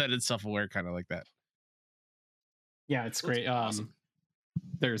 I love that it's self-aware, kind of like that. Yeah, it's Looks great. awesome.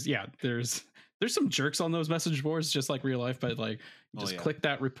 There's some jerks on those message boards, just like real life, but like you Oh, just yeah. click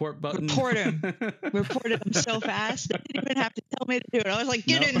that report button. Reported them so fast they didn't even have to tell me to do it. I was like,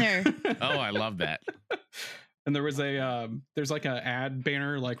 get No. in there. Oh, I love that. And there was there's like a ad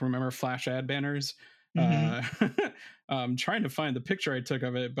banner, like remember flash ad banners? Mhm. I'm trying to find the picture I took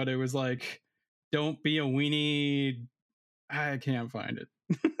of it, but it was like, don't be a weenie. I can't find it.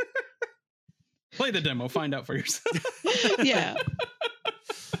 Play the demo, find out for yourself. Yeah.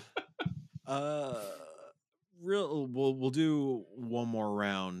 We'll do one more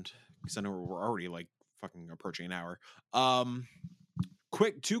round because I know we're already like fucking approaching an hour.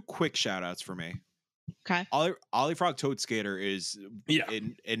 Two quick shout outs for me. Okay. Ollie Frog Toad Skater is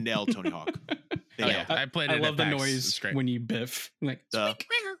in nailed Tony Hawk. They Oh nailed yeah, it. I played I it. love at the PAX. noise It's great. when you biff. Like,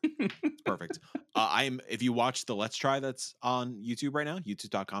 Perfect. If you watch the Let's Try that's on YouTube right now,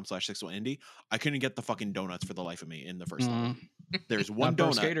 youtube.com/61indie, I couldn't get the fucking donuts for the life of me in the first level. There's one not pro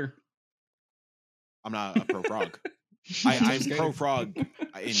donut. skater. I'm not a pro frog. I'm skater. pro frog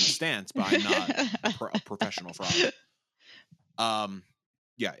in stance, but I'm not a professional frog.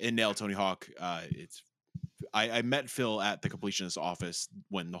 Yeah, in nailed Tony Hawk. I met Phil at the completionist office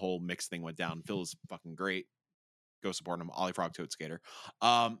when the whole mix thing went down. Phil is fucking great. Go support him. Ollie Frog Toad Skater.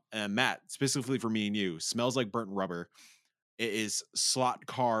 And Matt, specifically for me and you, Smells Like Burnt Rubber. It is slot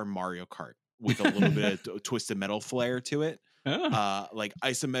car Mario Kart with a little bit of twisted metal flair to it. Oh. Like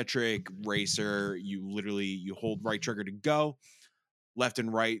isometric racer. You hold right trigger to go, left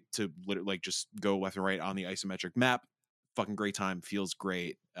and right to like just go left and right on the isometric map. Fucking great time, feels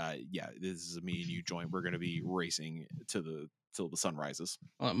great. Yeah, this is a me and you joint. We're gonna be racing till the sun rises.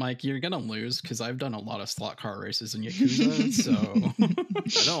 Well, Mike, you're gonna lose because I've done a lot of slot car races in Yakuza. So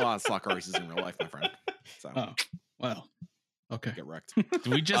I've done a lot of slot car races in real life, my friend. So well, okay. Get wrecked. Do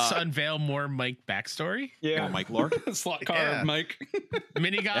we just unveil more Mike backstory? Yeah, More Mike lore. slot car Yeah. Mike.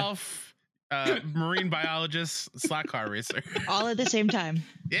 Mini golf, marine biologist, slot car racer. All at the same time.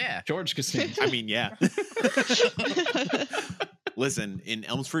 Yeah. George Costanza. I mean, yeah. Listen, in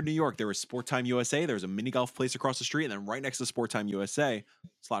Elmsford, New York, there was Sport Time USA. There was a mini golf place across the street, and then right next to Sport Time USA,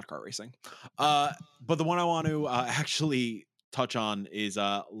 slot car racing. But the one I want to actually touch on is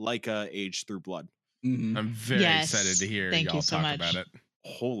Leica Age Through Blood. Mhm. I'm very Yes. excited to hear Thank you y'all so talk much. about it.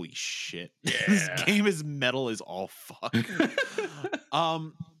 Holy shit. Yeah. This game is metal as all fuck.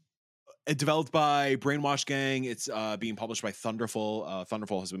 Developed by Brainwash Gang. It's being published by Thunderful.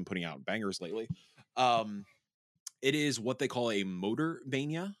 Thunderful has been putting out bangers lately. It is what they call a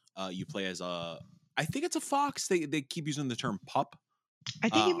Motorvania. You play as I think it's a fox. They keep using the term pup. I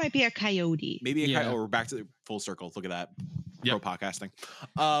think it might be a coyote. Maybe a Yeah. coyote. We're back to the full circle. Look at that. Yep. Pro podcasting.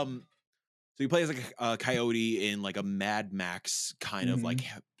 So you play as like a coyote in like a Mad Max kind of like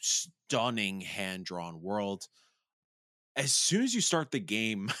stunning hand-drawn world. As soon as you start the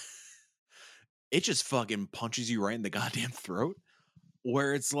game, it just fucking punches you right in the goddamn throat.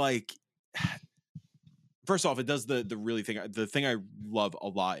 Where it's like, first off, it does the thing I love a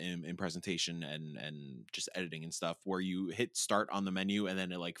lot in presentation and just editing and stuff, where you hit start on the menu and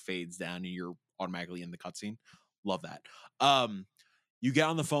then it like fades down and you're automatically in the cutscene. Love that. You get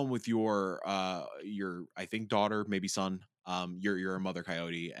on the phone with your I think daughter, maybe son. You're a mother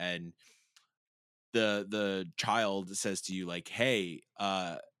coyote, and the child says to you like, "Hey,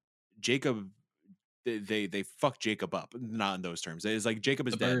 Jacob." They fuck Jacob up, not in those terms. It's like Jacob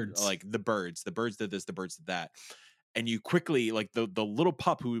is dead. Birds. Like the birds did this, the birds did that, and you quickly like the little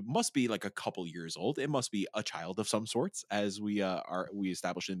pup who must be like a couple years old. It must be a child of some sorts, as we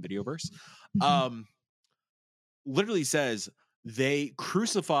established in Videoverse. Literally says they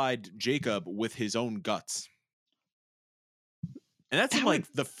crucified Jacob with his own guts, and that's in like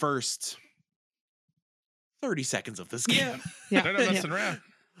the first 30 seconds of this game. Yeah. They're not messing around.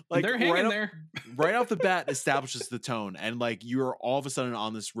 Like they're hanging there. Right off the bat establishes the tone, and like you're all of a sudden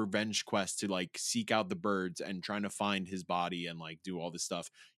on this revenge quest to like seek out the birds and trying to find his body and like do all this stuff.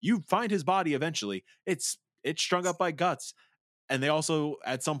 You find his body eventually. It's strung up by guts, and they also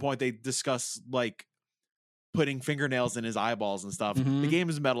at some point they discuss like putting fingernails in his eyeballs and stuff. The game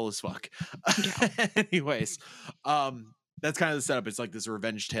is metal as fuck. Anyways, that's kind of the setup. It's like this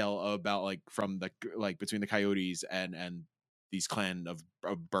revenge tale about like from the like between the coyotes and these clan of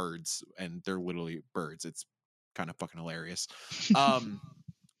birds, and they're literally birds. It's kind of fucking hilarious. But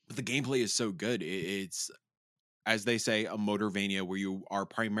the gameplay is so good. It's, as they say, a Motorvania, where you are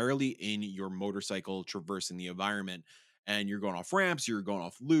primarily in your motorcycle traversing the environment, and you're going off ramps, you're going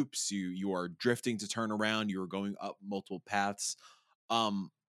off loops, you are drifting to turn around, you're going up multiple paths.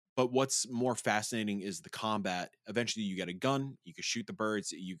 But But what's more fascinating is the combat. Eventually, you get a gun. You can shoot the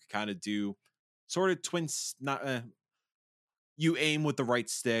birds. You can kind of do sort of twins. Not you aim with the right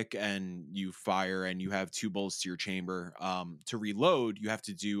stick and you fire, and you have 2 bullets to your chamber. To reload, you have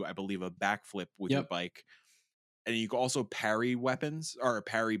to do, I believe, a backflip with your bike, and you can also parry weapons or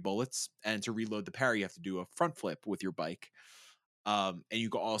parry bullets. And to reload the parry, you have to do a front flip with your bike. And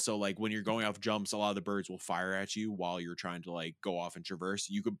you can also, like, when you're going off jumps, a lot of the birds will fire at you while you're trying to like go off and traverse.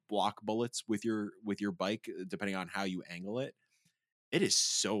 You could block bullets with your bike depending on how you angle it. It is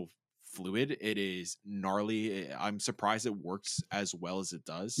so fluid. It is gnarly. I'm surprised it works as well as it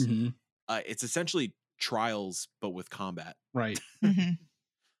does. Mm-hmm. It's essentially Trials but with combat. Right. Mhm.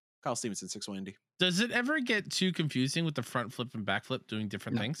 Kyle Stevenson, 620. Does it ever get too confusing with the front flip and back flip doing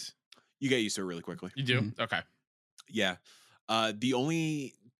different things? You get used to it really quickly. You do? Mhm. Okay. Yeah. The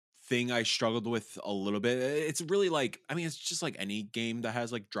only thing I struggled with a little bit, it's really like, I mean, it's just like any game that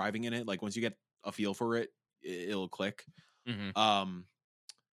has like driving in it. Like once you get a feel for it, it'll click. Mm-hmm.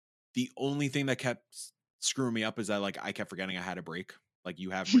 The only thing that kept screwing me up is that like I kept forgetting I had a brake. Like you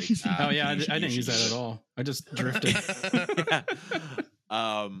have brakes. Oh yeah, I You should- you didn't use should that use at it. all. I just drifted.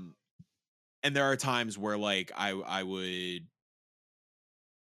 Yeah. And there are times where like I would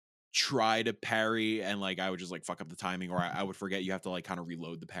try to parry and like I would just like fuck up the timing, or I would forget you have to like kind of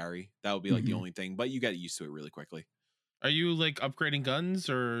reload the parry. That would be like the Mhm. only thing, but you get used to it really quickly. Are you like upgrading guns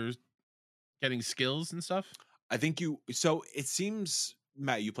or getting skills and stuff? I think so it seems,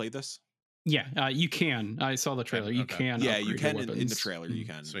 Matt, you played this? Yeah, you can. I saw the trailer. You Okay. can. Yeah, you upgrade can your in the weapons. trailer. You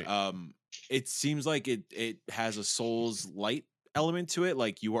can. Sweet. It seems like it has a Souls light element to it.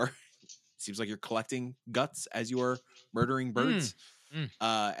 Like you are, seems like you're collecting guts as you are murdering birds.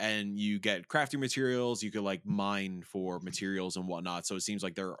 And you get crafting materials. You could like mine for materials and whatnot. So it seems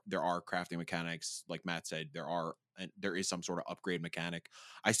like there are crafting mechanics. Like Matt said, there is some sort of upgrade mechanic.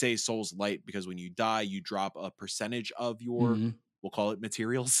 I say Souls light because when you die, you drop a percentage of your, Mhm. we'll call it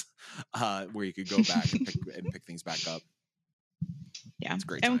materials, where you could go back and pick things back up. Yeah. It's a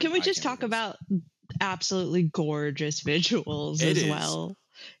great And time. can we I just can't talk believe this. about absolutely gorgeous visuals It as is. well?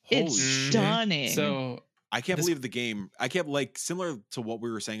 Holy It's shit. stunning. So I can't This- believe the game. I can't, like, similar to what we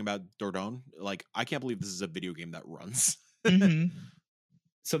were saying about Dordogne. Like, I can't believe this is a video game that runs. Mhm.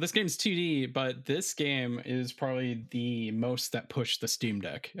 So this game's 2D, but this game is probably the most that pushed the Steam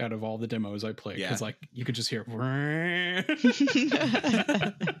Deck out of all the demos I played. Because Yeah. like you could just hear.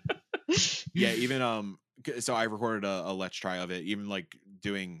 Yeah, even so I recorded a let's try of it. Even like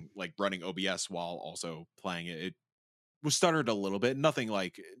doing like running OBS while also playing it, it was stuttered a little bit. Nothing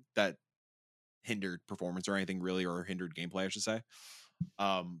like that hindered performance or anything really, or hindered gameplay, I should say.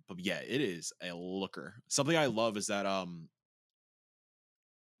 But yeah, it is a looker. Something I love is that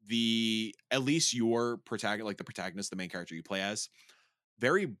at least your protagonist, like the protagonist, the main character you play as,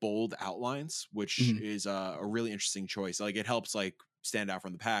 very bold outlines, which Mhm. is a really interesting choice. Like it helps like stand out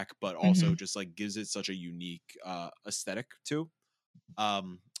from the pack, but also just like gives it such a unique aesthetic too.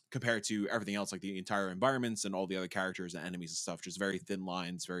 Compared to everything else, like the entire environments and all the other characters and enemies and stuff, just very thin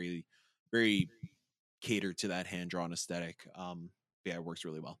lines, very, very catered to that hand-drawn aesthetic. Yeah, it works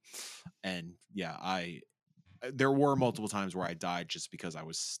really well. And yeah, there were multiple times where I died just because I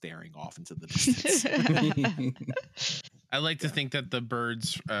was staring off into the distance. I like to think that the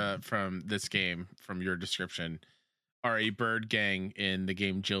birds from this game, from your description, are a bird gang in the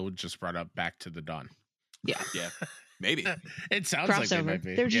game Jill just brought up, Back to the Dawn. Yeah. Yeah, maybe. It sounds like they Crossover. might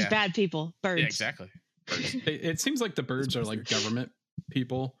be. They're just Yeah. bad people. Birds. Yeah, exactly. Birds. It seems like the birds are like government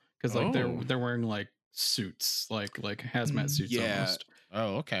people because like Oh. they're wearing like suits, like hazmat suits Yeah. almost.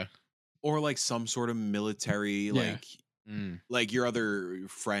 Oh, okay. Or like some sort of military, Yeah. like your other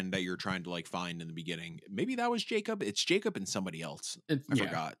friend that you're trying to like find in the beginning. Maybe that was Jacob. It's Jacob and somebody else. I Yeah.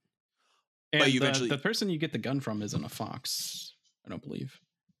 forgot. And But you eventually- the person you get the gun from isn't a fox, I don't believe.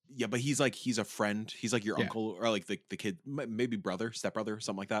 Yeah, but he's a friend. He's like your Yeah. uncle or like the kid, maybe brother, stepbrother,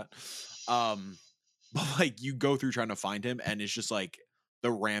 something like that. But like you go through trying to find him, and it's just like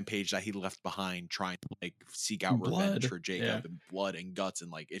the rampage that he left behind, trying to like seek out revenge Blood. for Jacob, Yeah. and blood and guts,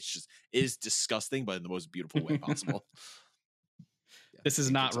 and like it is disgusting, but in the most beautiful way possible. Yeah, This is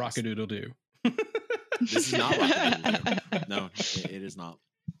it not kicks ass. Rockadoodle-Doo. This is not Rocket. No, it is not.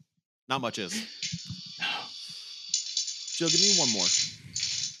 Not much is. Jill, give me one more.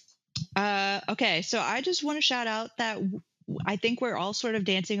 Okay, so I just want to shout out that I think we're all sort of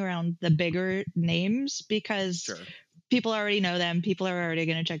dancing around the bigger names because Sure. people already know them. People are already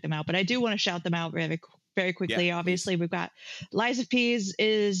going to check them out. But I do want to shout them out very, very quickly. Yeah, Obviously, we've got Lies of Peas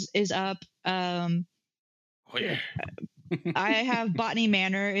is up. Oh, yeah. I have Botany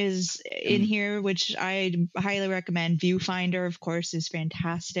Manor is in here, which I highly recommend. Viewfinder, of course, is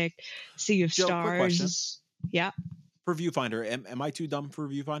fantastic. Sea of Joe, quick question. Stars. Yeah. For Viewfinder, am I too dumb for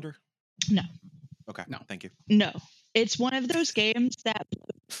Viewfinder? No. Okay. No. Thank you. No. It's one of those games that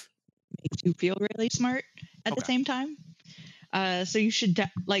makes you feel really smart at the same time. So you should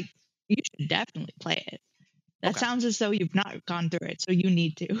definitely play it. That sounds as though you've not gone through it, so you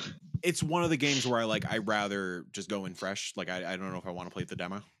need to. It's one of the games where I'd rather just go in fresh. Like I don't know if I want to play the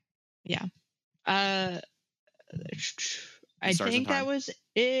demo. Yeah. I think that was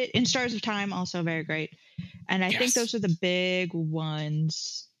it. In Stars of Time, also very great. And I think those are the big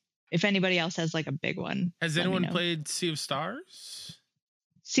ones. If anybody else has like a big one. Has anyone played Sea of Stars?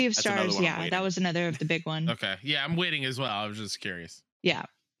 Sea of Stars, yeah. That was another of the big one. Okay. Yeah, I'm waiting as well. I was just curious. Yeah.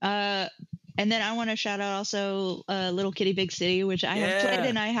 And then I want to shout out also Little Kitty Big City, which I have played,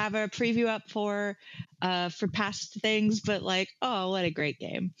 and I have a preview up for past things, but like, oh, what a great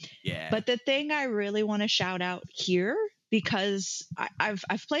game. Yeah. But the thing I really want to shout out here, because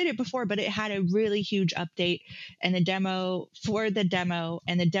I've played it before, but it had a really huge update, and the demo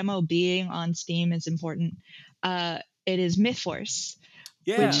and the demo being on Steam is important. It is Myth Force.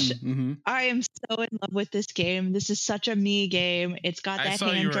 Yeah. Which I am so in love with this game. This is such a me game. It's got that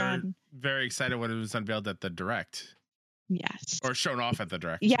hand-drawn. Very excited when it was unveiled at the Direct. Yes. Or shown off at the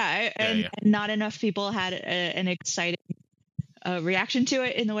Direct. Yeah, and not enough people had an exciting reaction to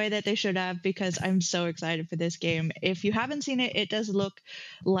it in the way that they should have, because I'm so excited for this game. If you haven't seen it, it does look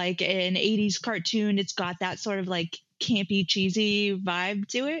like an 80s cartoon. It's got that sort of like campy, cheesy vibe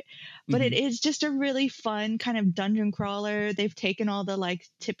to it, but it is just a really fun kind of dungeon crawler. They've taken all the like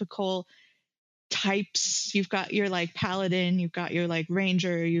typical types. You've got your like paladin, you've got your like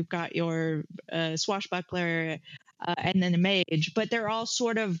ranger, you've got your swashbuckler, and then a mage, but they're all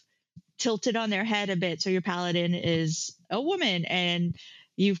sort of tilted on their head a bit. So your paladin is a woman, and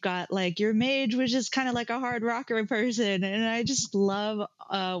you've got like your mage, which is kind of like a hard rocker person. And I just love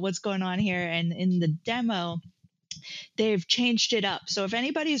what's going on here. And in the demo, they've changed it up. So if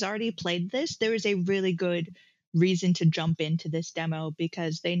anybody's already played this, there is a really good reason to jump into this demo,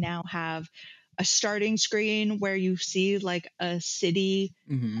 because they now have a starting screen where you see like a city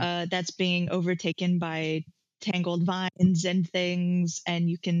that's being overtaken by tangled vines and things, and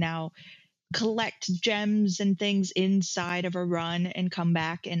you can now collect gems and things inside of a run and come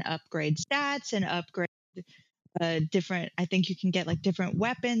back and upgrade stats and upgrade different. I think you can get like different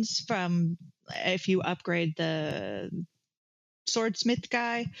weapons from if you upgrade the swordsmith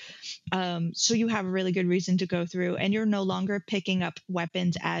guy. So you have a really good reason to go through, and you're no longer picking up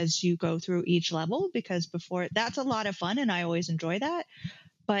weapons as you go through each level, because before that's a lot of fun and I always enjoy that.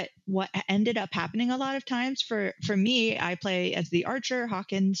 But what ended up happening a lot of times for me, I play as the archer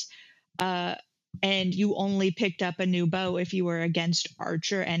Hawkins, and you only picked up a new bow if you were against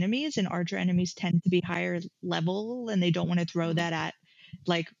archer enemies, and archer enemies tend to be higher level and they don't want to throw that at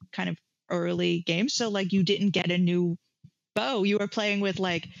like kind of early games. So like you didn't get a new bow. You were playing with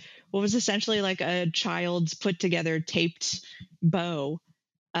like what was essentially like a child's put together taped bow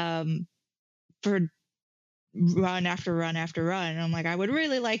for run after run after run. And I'm like, I would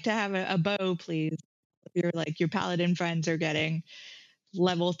really like to have a bow, please. You're like your paladin friends are getting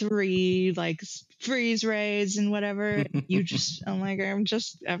level 3 like freeze rays and whatever. You just I'm like,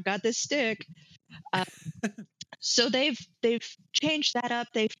 I've got this stick. So they've changed that up.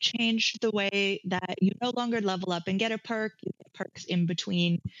 They've changed the way that you no longer level up and get a perk. You get perks in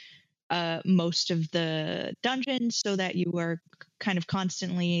between most of the dungeons, so that you are kind of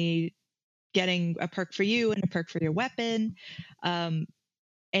constantly getting a perk for you and a perk for your weapon. And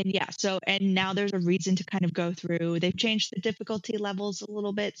yeah, and now there's a reason to kind of go through. They've changed the difficulty levels a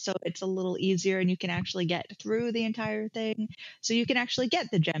little bit, so it's a little easier and you can actually get through the entire thing. So you can actually get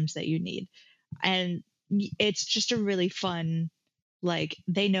the gems that you need. And it's just a really fun, like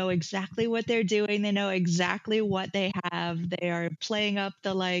they know exactly what they're doing. They know exactly what they have. They are playing up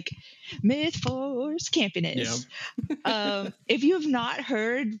the like Myth Force campiness. If you have not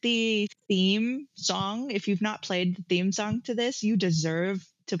heard the theme song, if you've not played the theme song to this, you deserve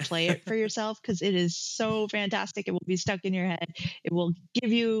to play it for yourself, because it is so fantastic. It will be stuck in your head. It will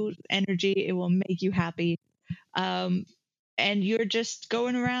give you energy. It will make you happy. And you're just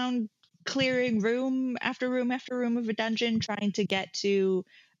going around clearing room after room after room of a dungeon, trying to get to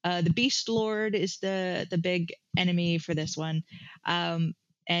the Beast Lord is the big enemy for this one,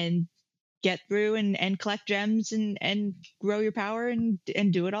 and get through and collect gems and grow your power and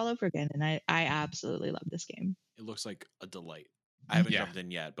do it all over again. And I absolutely love this game. It looks like a delight. I haven't jumped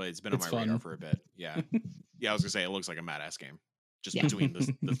in yet, but it's been on my radar for a bit. Yeah. I was gonna say it looks like a badass game, just between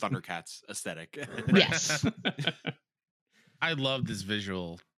the Thundercats aesthetic. Yes. I love this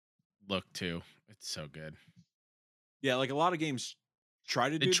visual look too. It's so good. Yeah, like a lot of games try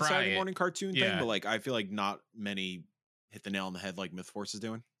to They do the try Saturday it. morning cartoon thing, Yeah. but like I feel like not many hit the nail on the head like Myth Force is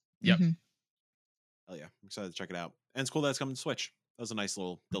doing. Yep. Mhm. Hell yeah, I'm excited to check it out. And it's cool that it's coming to Switch. That was a nice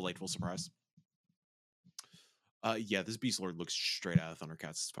little delightful surprise. Yeah, this Beast Lord looks straight out of Thundercats.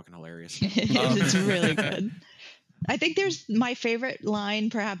 It's fucking hilarious. It's really good. I think there's my favorite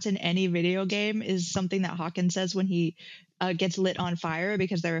line, perhaps in any video game, is something that Hawkins says when he gets lit on fire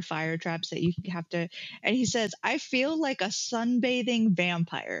because there are fire traps that you have to. And he says, "I feel like a sunbathing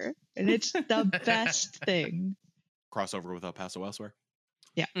vampire," and it's the best thing. Crossover with El Paso elsewhere.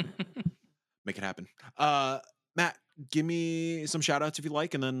 Yeah. Make it happen. Matt, give me some shout outs if you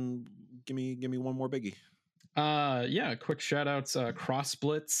like, and then give me one more biggie. Yeah, quick shout outs. Cross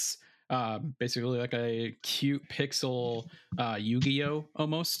Blitz, basically like a cute pixel Yu-Gi-Oh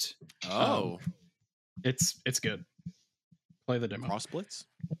almost. Oh, It's good. Play the demo. Cross Blitz.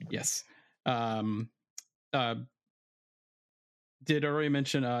 Yes. Did already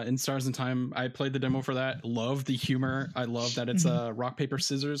mention In Stars in Time. I played the demo for that. Love the humor. I love that it's rock paper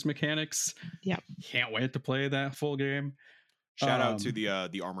scissors mechanics. Yep. Can't wait to play that full game. Shout out to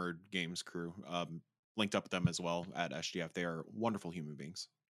the Armored Games crew. Linked up with them as well at SGF. They are wonderful human beings.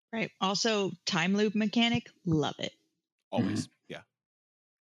 Right. Also, time loop mechanic, love it. Always. Yeah.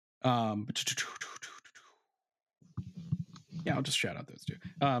 Yeah, I'll just shout out those two.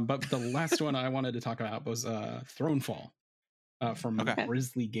 But the last one I wanted to talk about was Thronefall from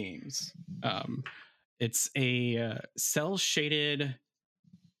Grizzly Games. It's a cell shaded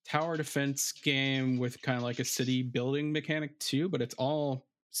tower defense game with kind of like a city building mechanic too, but it's all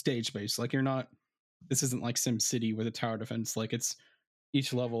stage based. Like this isn't like Sim City with a tower defense. Like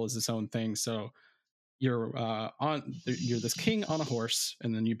each level is its own thing. So you're this king on a horse,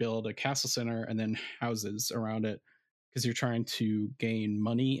 and then you build a castle center and then houses around it because you're trying to gain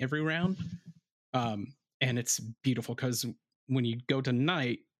money every round. And it's beautiful because when you go to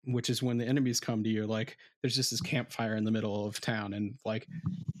night, which is when the enemies come to you, like there's just this campfire in the middle of town, and like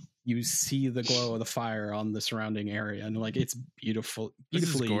you see the glow of the fire on the surrounding area, and like it's beautifully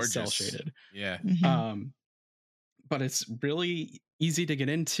cell shaded. Yeah. Mm-hmm. But it's really easy to get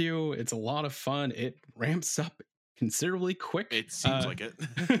into. It's a lot of fun. It ramps up considerably quick. It seems like it.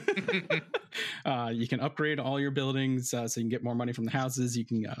 You can upgrade all your buildings so you can get more money from the houses. You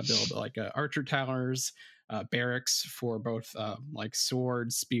can build like archer towers, barracks for both like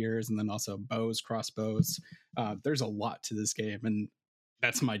swords, spears, and then also bows, crossbows. There's a lot to this game, and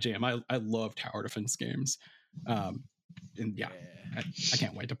that's my jam. I love tower defense games. And yeah, I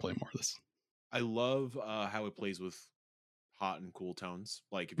can't wait to play more of this. I love how it plays with hot and cool tones.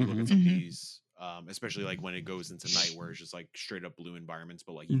 Like if you look at some of these, especially like when it goes into night where it's just like straight up blue environments,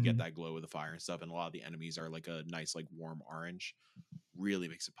 but like you get that glow with the fire and stuff, and a lot of the enemies are like a nice like warm orange. Really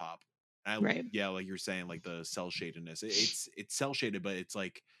makes it pop. And yeah, like you're saying, like the cell shadedness. It's cell shaded, but it's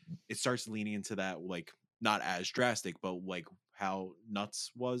like it starts leaning into that like not as drastic, but like how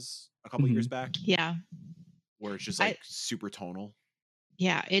Nuts was a couple years back. Yeah. Where it's just like super tonal.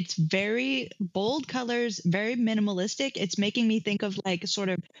 Yeah, it's very bold colors, very minimalistic. It's making me think of like sort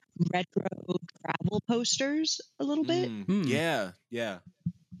of retro travel posters a little bit. Yeah, yeah.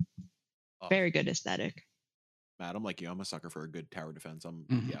 Very good aesthetic. Matt, I'm like you. I'm a sucker for a good tower defense. I'm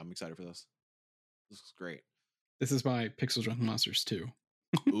excited for this. This is great. This is my Pixels Run Monsters too.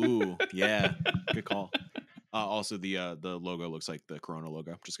 Ooh, yeah, good call. Also, the logo looks like the Corona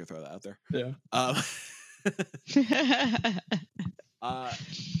logo. Just gonna throw that out there. Yeah.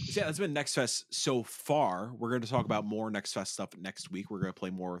 So yeah, that's been Next Fest so far. We're going to talk about more Next Fest stuff next week. We're going to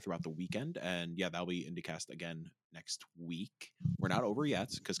play more throughout the weekend, and yeah, that'll be IndieCast again next week. We're not over yet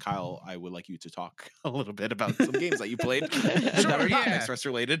because Kyle, I would like you to talk a little bit about some games that you played that are not Next Fest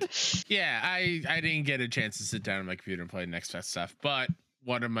related. Yeah, I didn't get a chance to sit down on my computer and play Next Fest stuff, but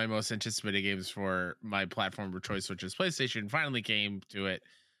one of my most anticipated games for my platform of choice, which is PlayStation, finally came to it.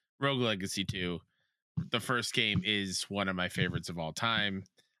 Rogue Legacy 2. The first game is one of my favorites of all time.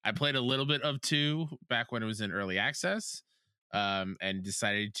 I played a little bit of 2 back when it was in early access, and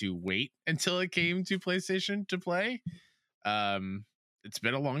decided to wait until it came to PlayStation to play. It's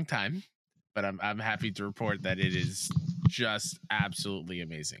been a long time, but I'm happy to report that it is just absolutely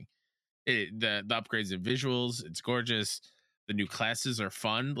amazing. The upgrades and visuals, it's gorgeous. The new classes are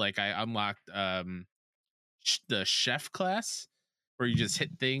fun. Like I unlocked the chef class, where you just hit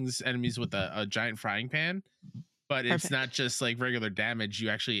enemies with a giant frying pan. But it's not just like regular damage. You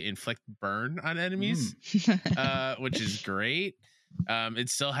actually inflict burn on enemies, which is great. It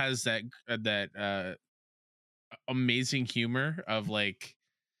still has that amazing humor of like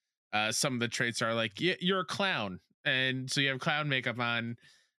some of the traits are like, you're a clown. and so you have clown makeup on.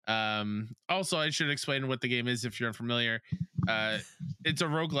 Also, I should explain what the game is if you're unfamiliar. It's a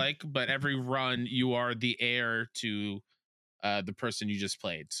roguelike, but every run you are the heir to the person you just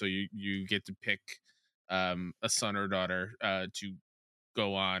played. So you get to pick a son or daughter to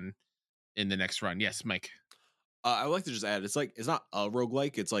go on in the next run. Yes, Mike. I would like to just add, it's not a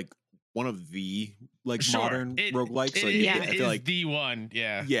roguelike, it's like one of the Sure. modern roguelikes. So It I feel is like the one.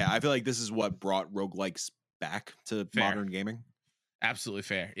 Yeah. yeah, I feel like this is what brought roguelikes back to Fair. modern gaming. Absolutely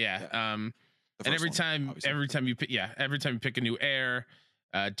fair. Yeah. The And every first one, obviously. time you pick a new heir,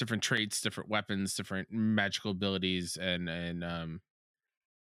 different traits, different weapons, different magical abilities, and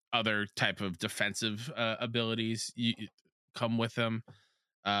other type of defensive abilities you come with them.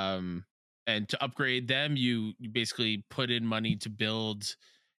 And to upgrade them, you basically put in money to build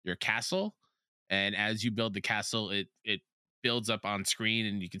your castle, and as you build the castle, it builds up on screen,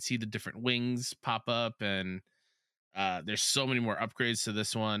 and you can see the different wings pop up, and there's so many more upgrades to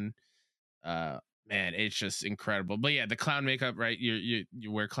this one. Man, it's just incredible. But yeah, the clown makeup, right?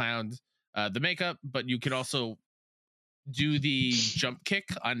 You wear clowns, the makeup, but you could also do the jump kick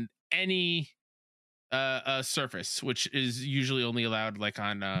on any surface, which is usually only allowed like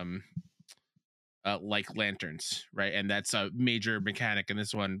on like lanterns, right? And that's a major mechanic in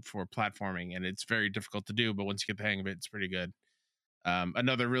this one for platforming, and it's very difficult to do, but once you get the hang of it, it's pretty good.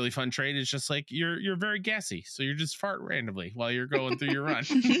 Another really fun trait is just like you're very gassy, so you just fart randomly while you're going through your run.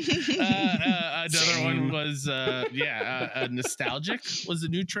 Another one was nostalgic was a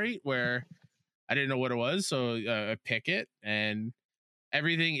new trait where I didn't know what it was, so I pick it, and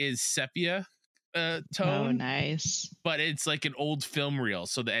everything is sepia tone. Oh, nice. But it's like an old film reel,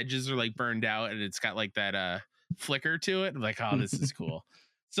 so the edges are like burned out, and it's got like that flicker to it. I'm like, oh, this is cool.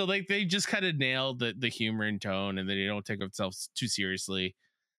 So like they just kind of nailed the humor and tone, and they don't take themselves too seriously.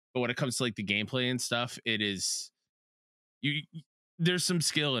 But when it comes to like the gameplay and stuff, it is there's some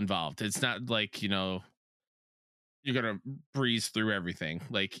skill involved. It's not like, you're gonna breeze through everything.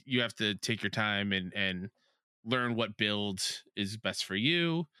 Like you have to take your time and learn what build is best for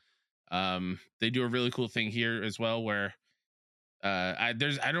you. They do a really cool thing here as well where I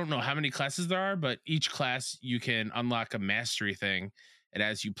don't know how many classes there are, but each class you can unlock a mastery thing, and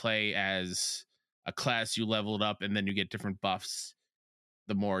as you play as a class, you level it up, and then you get different buffs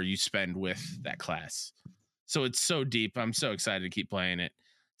the more you spend with that class. So it's so deep. I'm so excited to keep playing it.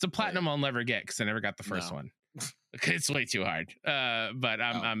 It's a platinum I'll never get because I never got the first one. It's way too hard. But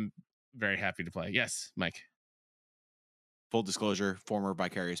I'm very happy to play. Yes, Mike. Full disclosure, former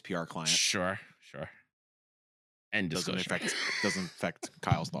Vicarious PR client. Sure. And disclosure. Doesn't affect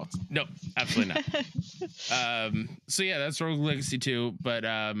Kyle's thoughts. Nope, absolutely not. So yeah, that's Rogue Legacy 2. But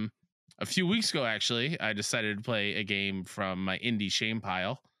a few weeks ago, actually, I decided to play a game from my indie shame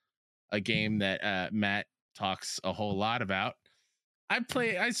pile, a game that Matt talks a whole lot about.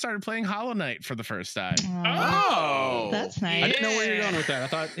 I started playing Hollow Knight for the first time. Oh, that's nice. I didn't know where you're going with that. I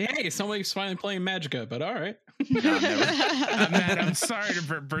thought, hey, somebody's finally playing Magicka, but all right. No, never. Matt, I'm sorry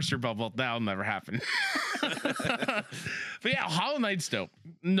to burst your bubble. That'll never happen. But yeah, Hollow Knight's dope.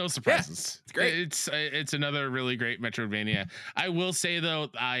 No surprises. Yeah, it's great. It's another really great Metroidvania. I will say though,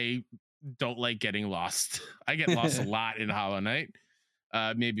 I don't like getting lost. I get lost a lot in Hollow Knight.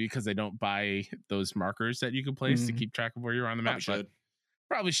 Maybe because I don't buy those markers that you can place to keep track of where you're on the map.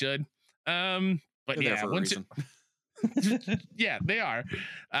 Probably should. But they're yeah, once yeah, they are.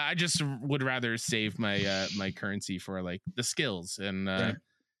 I just would rather save my my currency for like the skills and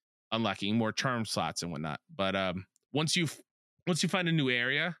unlocking more charm slots and whatnot. But once you find a new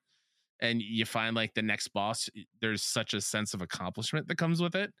area and you find like the next boss, there's such a sense of accomplishment that comes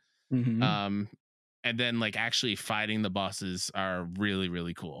with it. And then like actually fighting the bosses are really,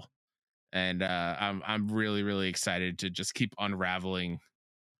 really cool. And I'm really, really excited to just keep unraveling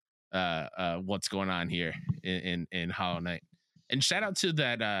what's going on here in Hollow Knight. And shout out to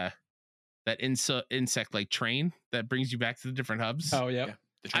that insect like train that brings you back to the different hubs. Oh yeah.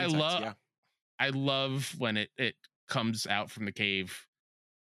 I love when it comes out from the cave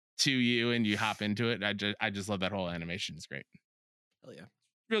to you and you hop into it. I just love that whole animation. It's great. Hell yeah.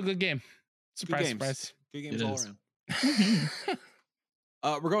 Real good game. Surprise. Good games all around.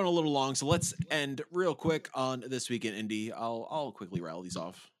 We're going a little long, so let's end real quick on this week in indie. I'll quickly rattle these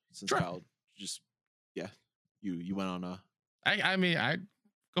off since Kyle just you went on I mean I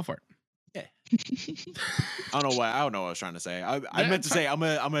go for it. Yeah. I don't know what I was trying to say. I meant to say I'm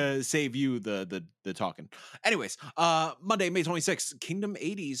gonna save you the talking. Anyways, Monday, May 26th, Kingdom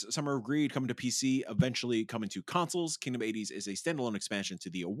 80s Summer of Greed coming to PC, eventually coming to consoles. Kingdom 80s is a standalone expansion to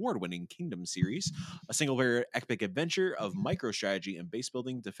the award-winning Kingdom series, a single-player epic adventure of micro strategy and base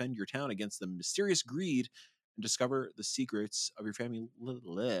building. Defend your town against the mysterious greed and discover the secrets of your family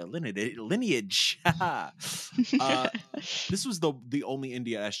lineage. This was the only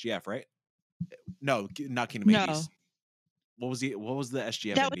indie at SGF, right? No, not Kingdom No. Hades. What was the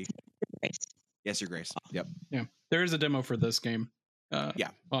SGF That indie? was Grace. Yes, Your Grace. Yep. Yeah, there is a demo for this game. Yeah.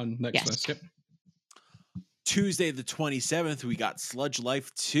 On Next Yes. Fest. Yep. Tuesday the 27th, we got Sludge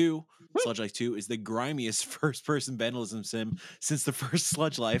Life 2. Woo! Sludge Life 2 is the grimiest first-person vandalism sim since the first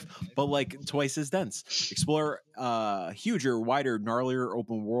Sludge Life, but like twice as dense. Explore huger, wider, gnarlier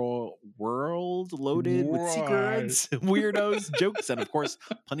open world loaded with secrets, weirdos, jokes, and of course,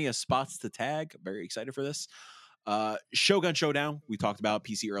 plenty of spots to tag. Very excited for this. Shogun Showdown, we talked about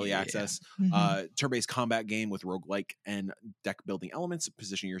PC early access. Turn-based combat game with roguelike and deck building elements.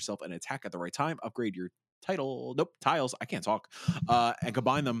 Position yourself and attack at the right time. Upgrade your tiles. I can't talk. And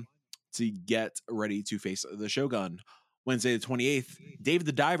combine them to get ready to face the Shogun. Wednesday the 28th, Dave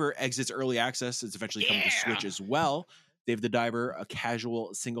the Diver exits early access. It's eventually coming to Switch as well. Dave the Diver, a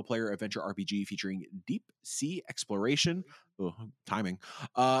casual single-player adventure RPG featuring deep sea exploration, timing,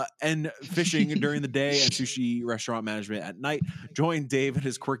 and fishing during the day and sushi restaurant management at night. Join Dave and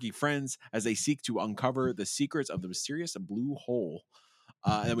his quirky friends as they seek to uncover the secrets of the mysterious blue hole.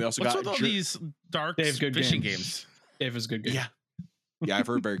 And then we also What's got with all these dark Dave, good fishing game. games? Dave is a good game. Yeah, I've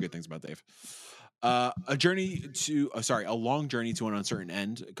heard very good things about Dave. A long journey to an uncertain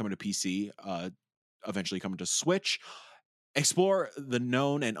end coming to PC, eventually coming to Switch. Explore the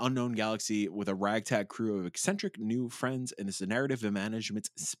known and unknown galaxy with a ragtag crew of eccentric new friends in this narrative and management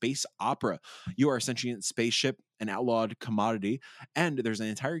space opera. You are a sentient spaceship, an outlawed commodity, and there's an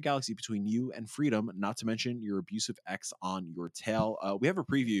entire galaxy between you and freedom, not to mention your abusive ex on your tail. We have a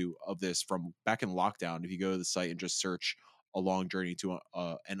preview of this from back in lockdown. If you go to the site and just search A Long Journey to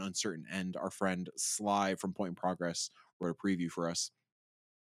an Uncertain End, our friend Sly from Point in Progress wrote a preview for us.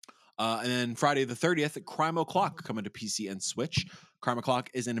 And then Friday the 30th, Crime O'Clock coming to PC and Switch. Crime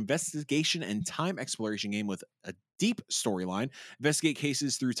O'Clock is an investigation and time exploration game with a deep storyline. Investigate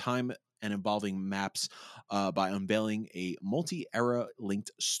cases through time and involving maps by unveiling a multi-era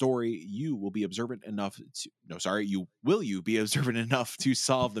linked story. You will be observant enough to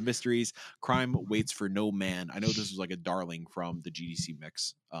solve the mysteries. Crime waits for no man. I know this was like a darling from the GDC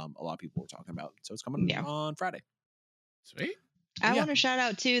mix. A lot of people were talking about. So it's coming on Friday. Sweet. I want to shout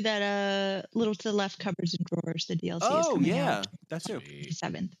out too that Little to the Left Cupboards and Drawers, the DLC is coming out. That too.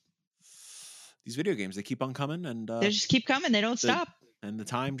 7th. These video games, they keep on coming, and they just keep coming. They don't stop. And the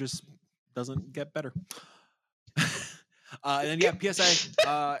time just doesn't get better. And then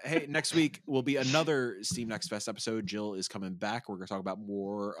PSA. Hey, next week will be another Steam Next Fest episode. Jill is coming back. We're gonna talk about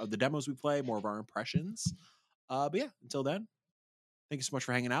more of the demos we play, more of our impressions. But yeah, until then, thank you so much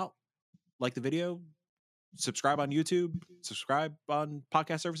for hanging out. Like the video. Subscribe on YouTube, subscribe on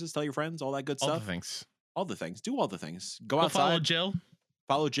podcast services, tell your friends, all that good stuff. All the things. All the things. Do all the things. Go outside.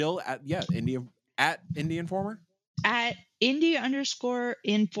 Follow Jill at Indie Informer. At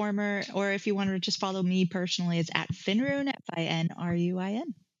Indie_Informer, or if you want to just follow me personally, it's at Finruin, FINRUIN.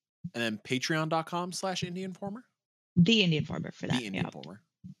 And then patreon.com/Indie Informer. The Indie Informer for that. The Indie Informer.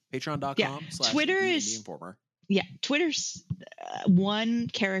 Patreon.com/Indie Twitter is Informer. Yeah, Twitter's one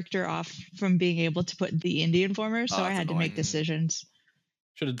character off from being able to put the Indie Informer, so I had to make decisions.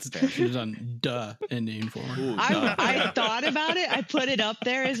 Should have done Indie Informer. Ooh, I thought about it. I put it up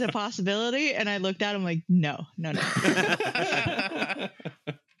there as a possibility, and I looked at him like, no.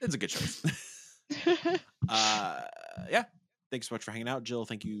 It's a good choice. Yeah. Thanks so much for hanging out, Jill.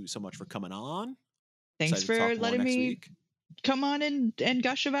 Thank you so much for coming on. Thanks for letting me come on and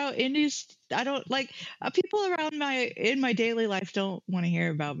gush about indies. I don't like people around in my daily life don't want to hear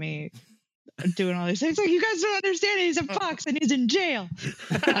about me doing all these things. Like, you guys don't understand. He's a fox and he's in jail.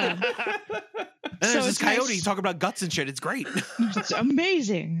 And there's this coyote talking about guts and shit. It's great. It's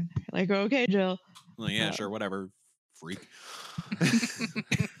amazing. Like, okay, Jill. Well, yeah, sure, whatever, freak.